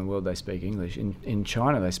everywhere else in the world they speak English. In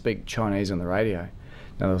China, they speak Chinese on the radio.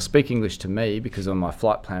 Now, they'll speak English to me because on my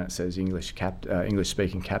flight plan it says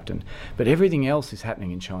English-speaking captain, but everything else is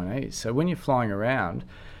happening in Chinese. So when you're flying around,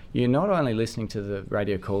 you're not only listening to the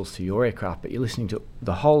radio calls to your aircraft, but you're listening to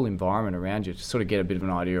the whole environment around you to sort of get a bit of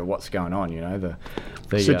an idea of what's going on, the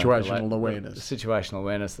situational awareness. The situational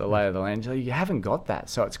awareness, the lay of the land. So you haven't got that.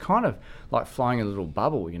 So it's kind of like flying a little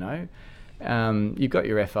bubble, You've got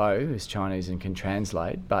your FO, who's Chinese and can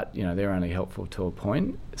translate, but, they're only helpful to a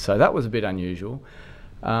point. So that was a bit unusual.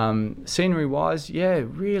 Scenery-wise, yeah,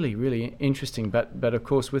 really, really interesting. But of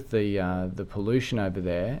course, with the pollution over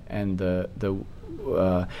there, and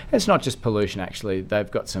it's not just pollution. Actually,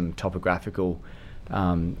 they've got some topographical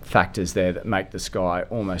factors there that make the sky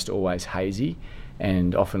almost always hazy,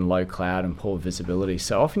 and often low cloud and poor visibility.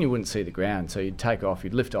 So often you wouldn't see the ground. So you'd take off,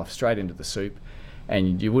 you'd lift off straight into the soup,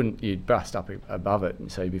 and you'd bust up above it,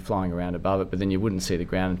 so you'd be flying around above it, but then you wouldn't see the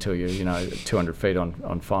ground until you're 200 feet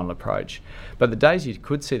on final approach. But the days you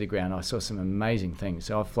could see the ground, I saw some amazing things.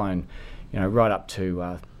 So I've flown right up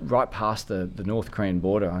to right past the North Korean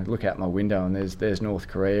border. I look out my window and there's North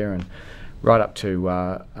Korea, and right up to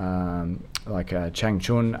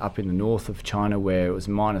Changchun up in the north of China, where it was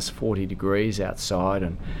minus 40 degrees outside,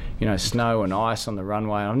 and snow and ice on the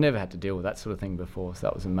runway. I've never had to deal with that sort of thing before, so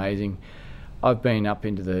that was amazing. I've been up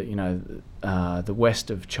into the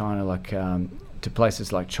west of China, to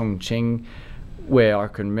places like Chongqing, where I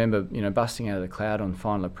can remember busting out of the cloud on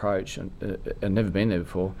final approach, and I'd never been there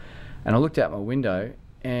before, and I looked out my window,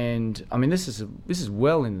 and I mean this is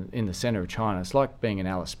well in the centre of China. It's like being in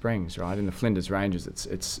Alice Springs, right, in the Flinders Ranges.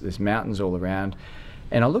 There's mountains all around,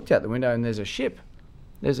 and I looked out the window and there's a ship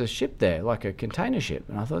there, like a container ship,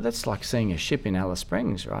 and I thought that's like seeing a ship in Alice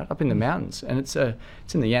Springs, right, up in the mountains, and it's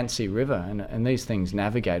in the Yangtze River, and these things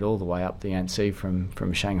navigate all the way up the Yangtze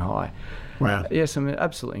from Shanghai. Wow. Yeah, some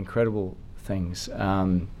absolutely incredible things,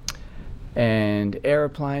 and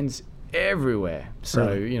aeroplanes. everywhere. So,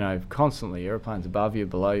 Really? constantly aeroplanes above you,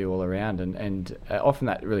 below you, all around. And often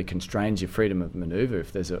that really constrains your freedom of manoeuvre.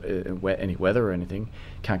 If there's any weather or anything,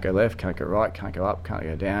 can't go left, can't go right, can't go up, can't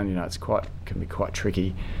go down. Can be quite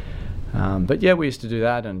tricky. But yeah, we used to do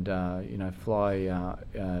that and, fly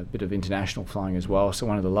a bit of international flying as well. So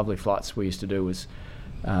one of the lovely flights we used to do was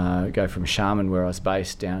go from Xiamen, where I was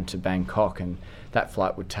based, down to Bangkok, and that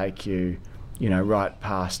flight would take you, right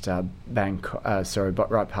past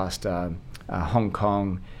right past Hong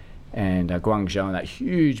Kong and Guangzhou, and that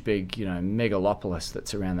huge big, megalopolis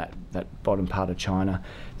that's around that bottom part of China.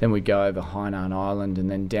 Then we'd go over Hainan Island and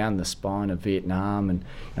then down the spine of Vietnam, and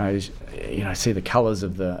see the colours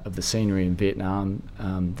of the scenery in Vietnam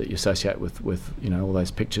that you associate with all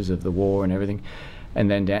those pictures of the war and everything. And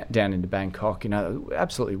then down into Bangkok,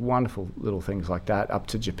 absolutely wonderful little things like that, up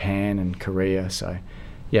to Japan and Korea. So,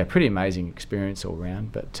 yeah, pretty amazing experience all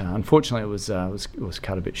round. But unfortunately, it was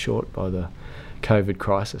cut a bit short by the COVID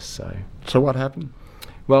crisis. So what happened?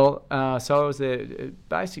 Well, so I was there. It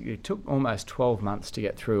basically took almost 12 months to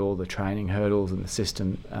get through all the training hurdles and the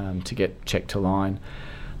system to get checked to line.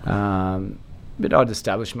 But I'd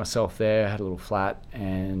established myself there, had a little flat,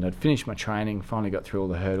 and I'd finished my training, finally got through all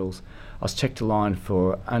the hurdles. I was checked to line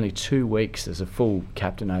for only 2 weeks as a full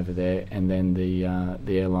captain over there, and then the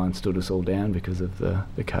airline stood us all down because of the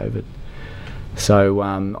COVID. So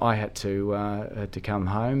I had to come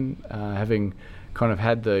home, having kind of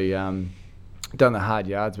had done the hard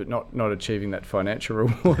yards, but not achieving that financial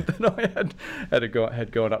reward that I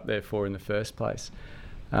had gone up there for in the first place.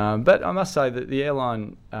 But I must say that the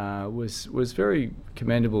airline was very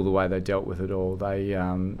commendable the way they dealt with it all. They,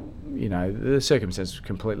 the circumstances were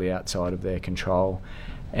completely outside of their control,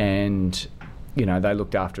 and they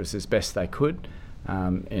looked after us as best they could,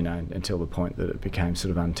 until the point that it became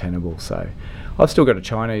sort of untenable. So I've still got a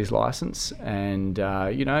Chinese license, and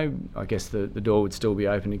I guess the door would still be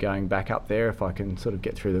open to going back up there if I can sort of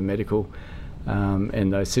get through the medical.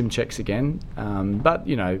 And those sim checks again, but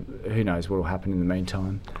who knows what will happen in the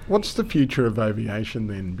meantime. What's the future of aviation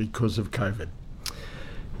then because of COVID?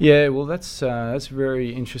 Yeah, well, that's a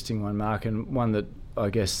very interesting one, Mark, and one that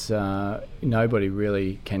I guess nobody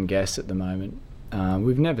really can guess at the moment.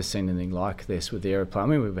 We've never seen anything like this with the aeroplane. I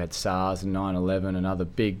mean, we've had SARS and 9/11 and other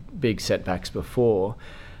big setbacks before,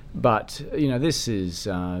 but this is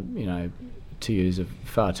to use a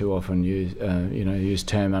far too often used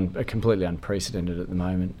term, completely unprecedented at the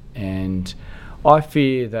moment. And I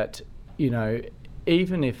fear that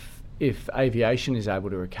even if aviation is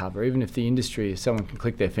able to recover, even if the industry, if someone can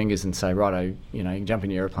click their fingers and say, righto, you can jump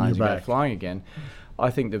in your aeroplanes and go flying again,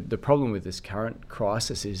 I think the problem with this current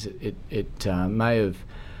crisis is it may have,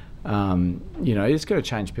 it's going to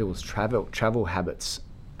change people's travel habits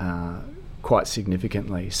quite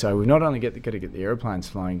significantly. So we've not only got to get the aeroplanes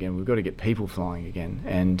flying again, we've got to get people flying again,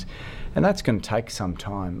 and that's going to take some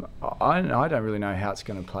time. I don't really know how it's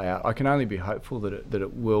going to play out. I can only be hopeful that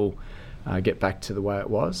it will get back to the way it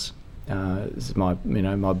was. This is my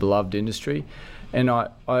beloved industry, and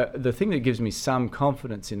the thing that gives me some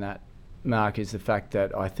confidence in that, Mark, is the fact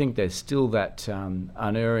that I think there's still that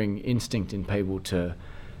unerring instinct in people to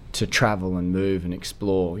travel and move and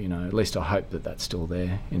explore. At least I hope that that's still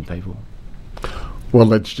there in people. Well,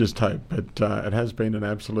 let's just hope. But it has been an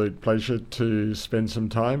absolute pleasure to spend some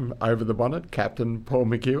time over the bonnet. Captain Paul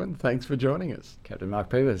McEwen, thanks for joining us. Captain Mark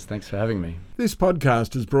Peepers, thanks for having me. This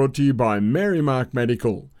podcast is brought to you by Mary Mark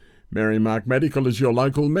Medical. Mary Mark Medical is your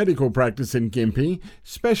local medical practice in Gympie,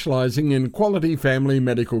 specialising in quality family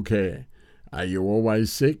medical care. Are you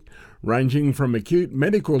always sick? Ranging from acute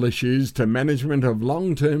medical issues to management of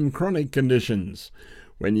long-term chronic conditions.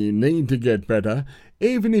 When you need to get better,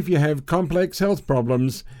 even if you have complex health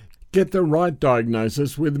problems, get the right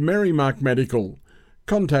diagnosis with Mary Mark Medical.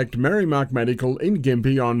 Contact Mary Mark Medical in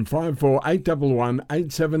Gympie on 54811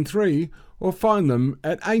 873 or find them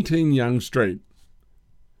at 18 Young Street.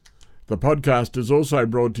 The podcast is also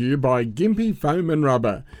brought to you by Gympie Foam and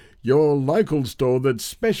Rubber, your local store that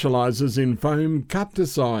specialises in foam cut to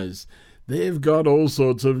size. They've got all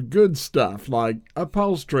sorts of good stuff like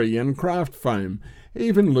upholstery and craft foam,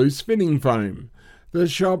 even loose fitting foam. The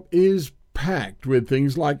shop is packed with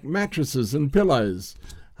things like mattresses and pillows.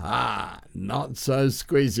 Not so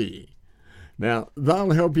squeezy. Now,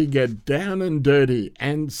 they'll help you get down and dirty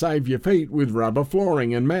and save your feet with rubber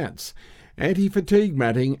flooring and mats, anti-fatigue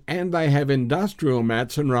matting, and they have industrial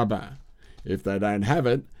mats and rubber. If they don't have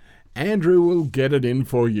it, Andrew will get it in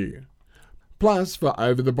for you. Plus, for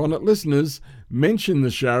Over the Bonnet listeners, mention the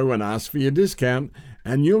show and ask for your discount,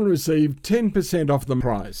 and you'll receive 10% off the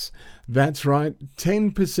price. That's right,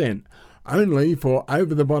 10% Only for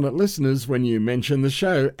Over the Bonnet listeners when you mention the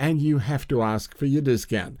show, and you have to ask for your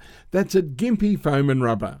discount. That's at Gympie Foam and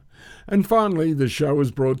Rubber. And finally, the show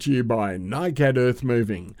is brought to you by NICAD Earth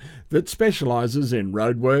Moving, that specialises in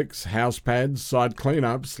roadworks, house pads, site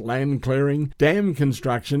cleanups, land clearing, dam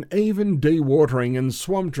construction, even dewatering and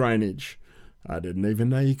swamp drainage. I didn't even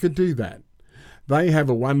know you could do that. They have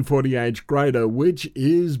a 140H grader, which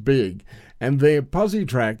is big, and their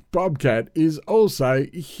PosiTrack Bobcat is also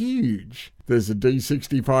huge. There's a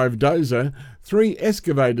D65 dozer, 3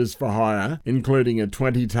 excavators for hire, including a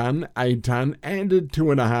 20-tonne, 8-tonne and a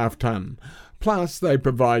 2.5-tonne. Plus, they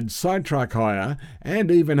provide side truck hire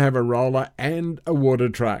and even have a roller and a water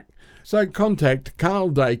truck. So contact Carl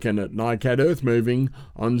Dakin at NICAD Earth Moving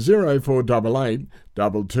on 0488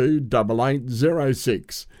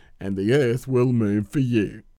 228806 and the earth will move for you.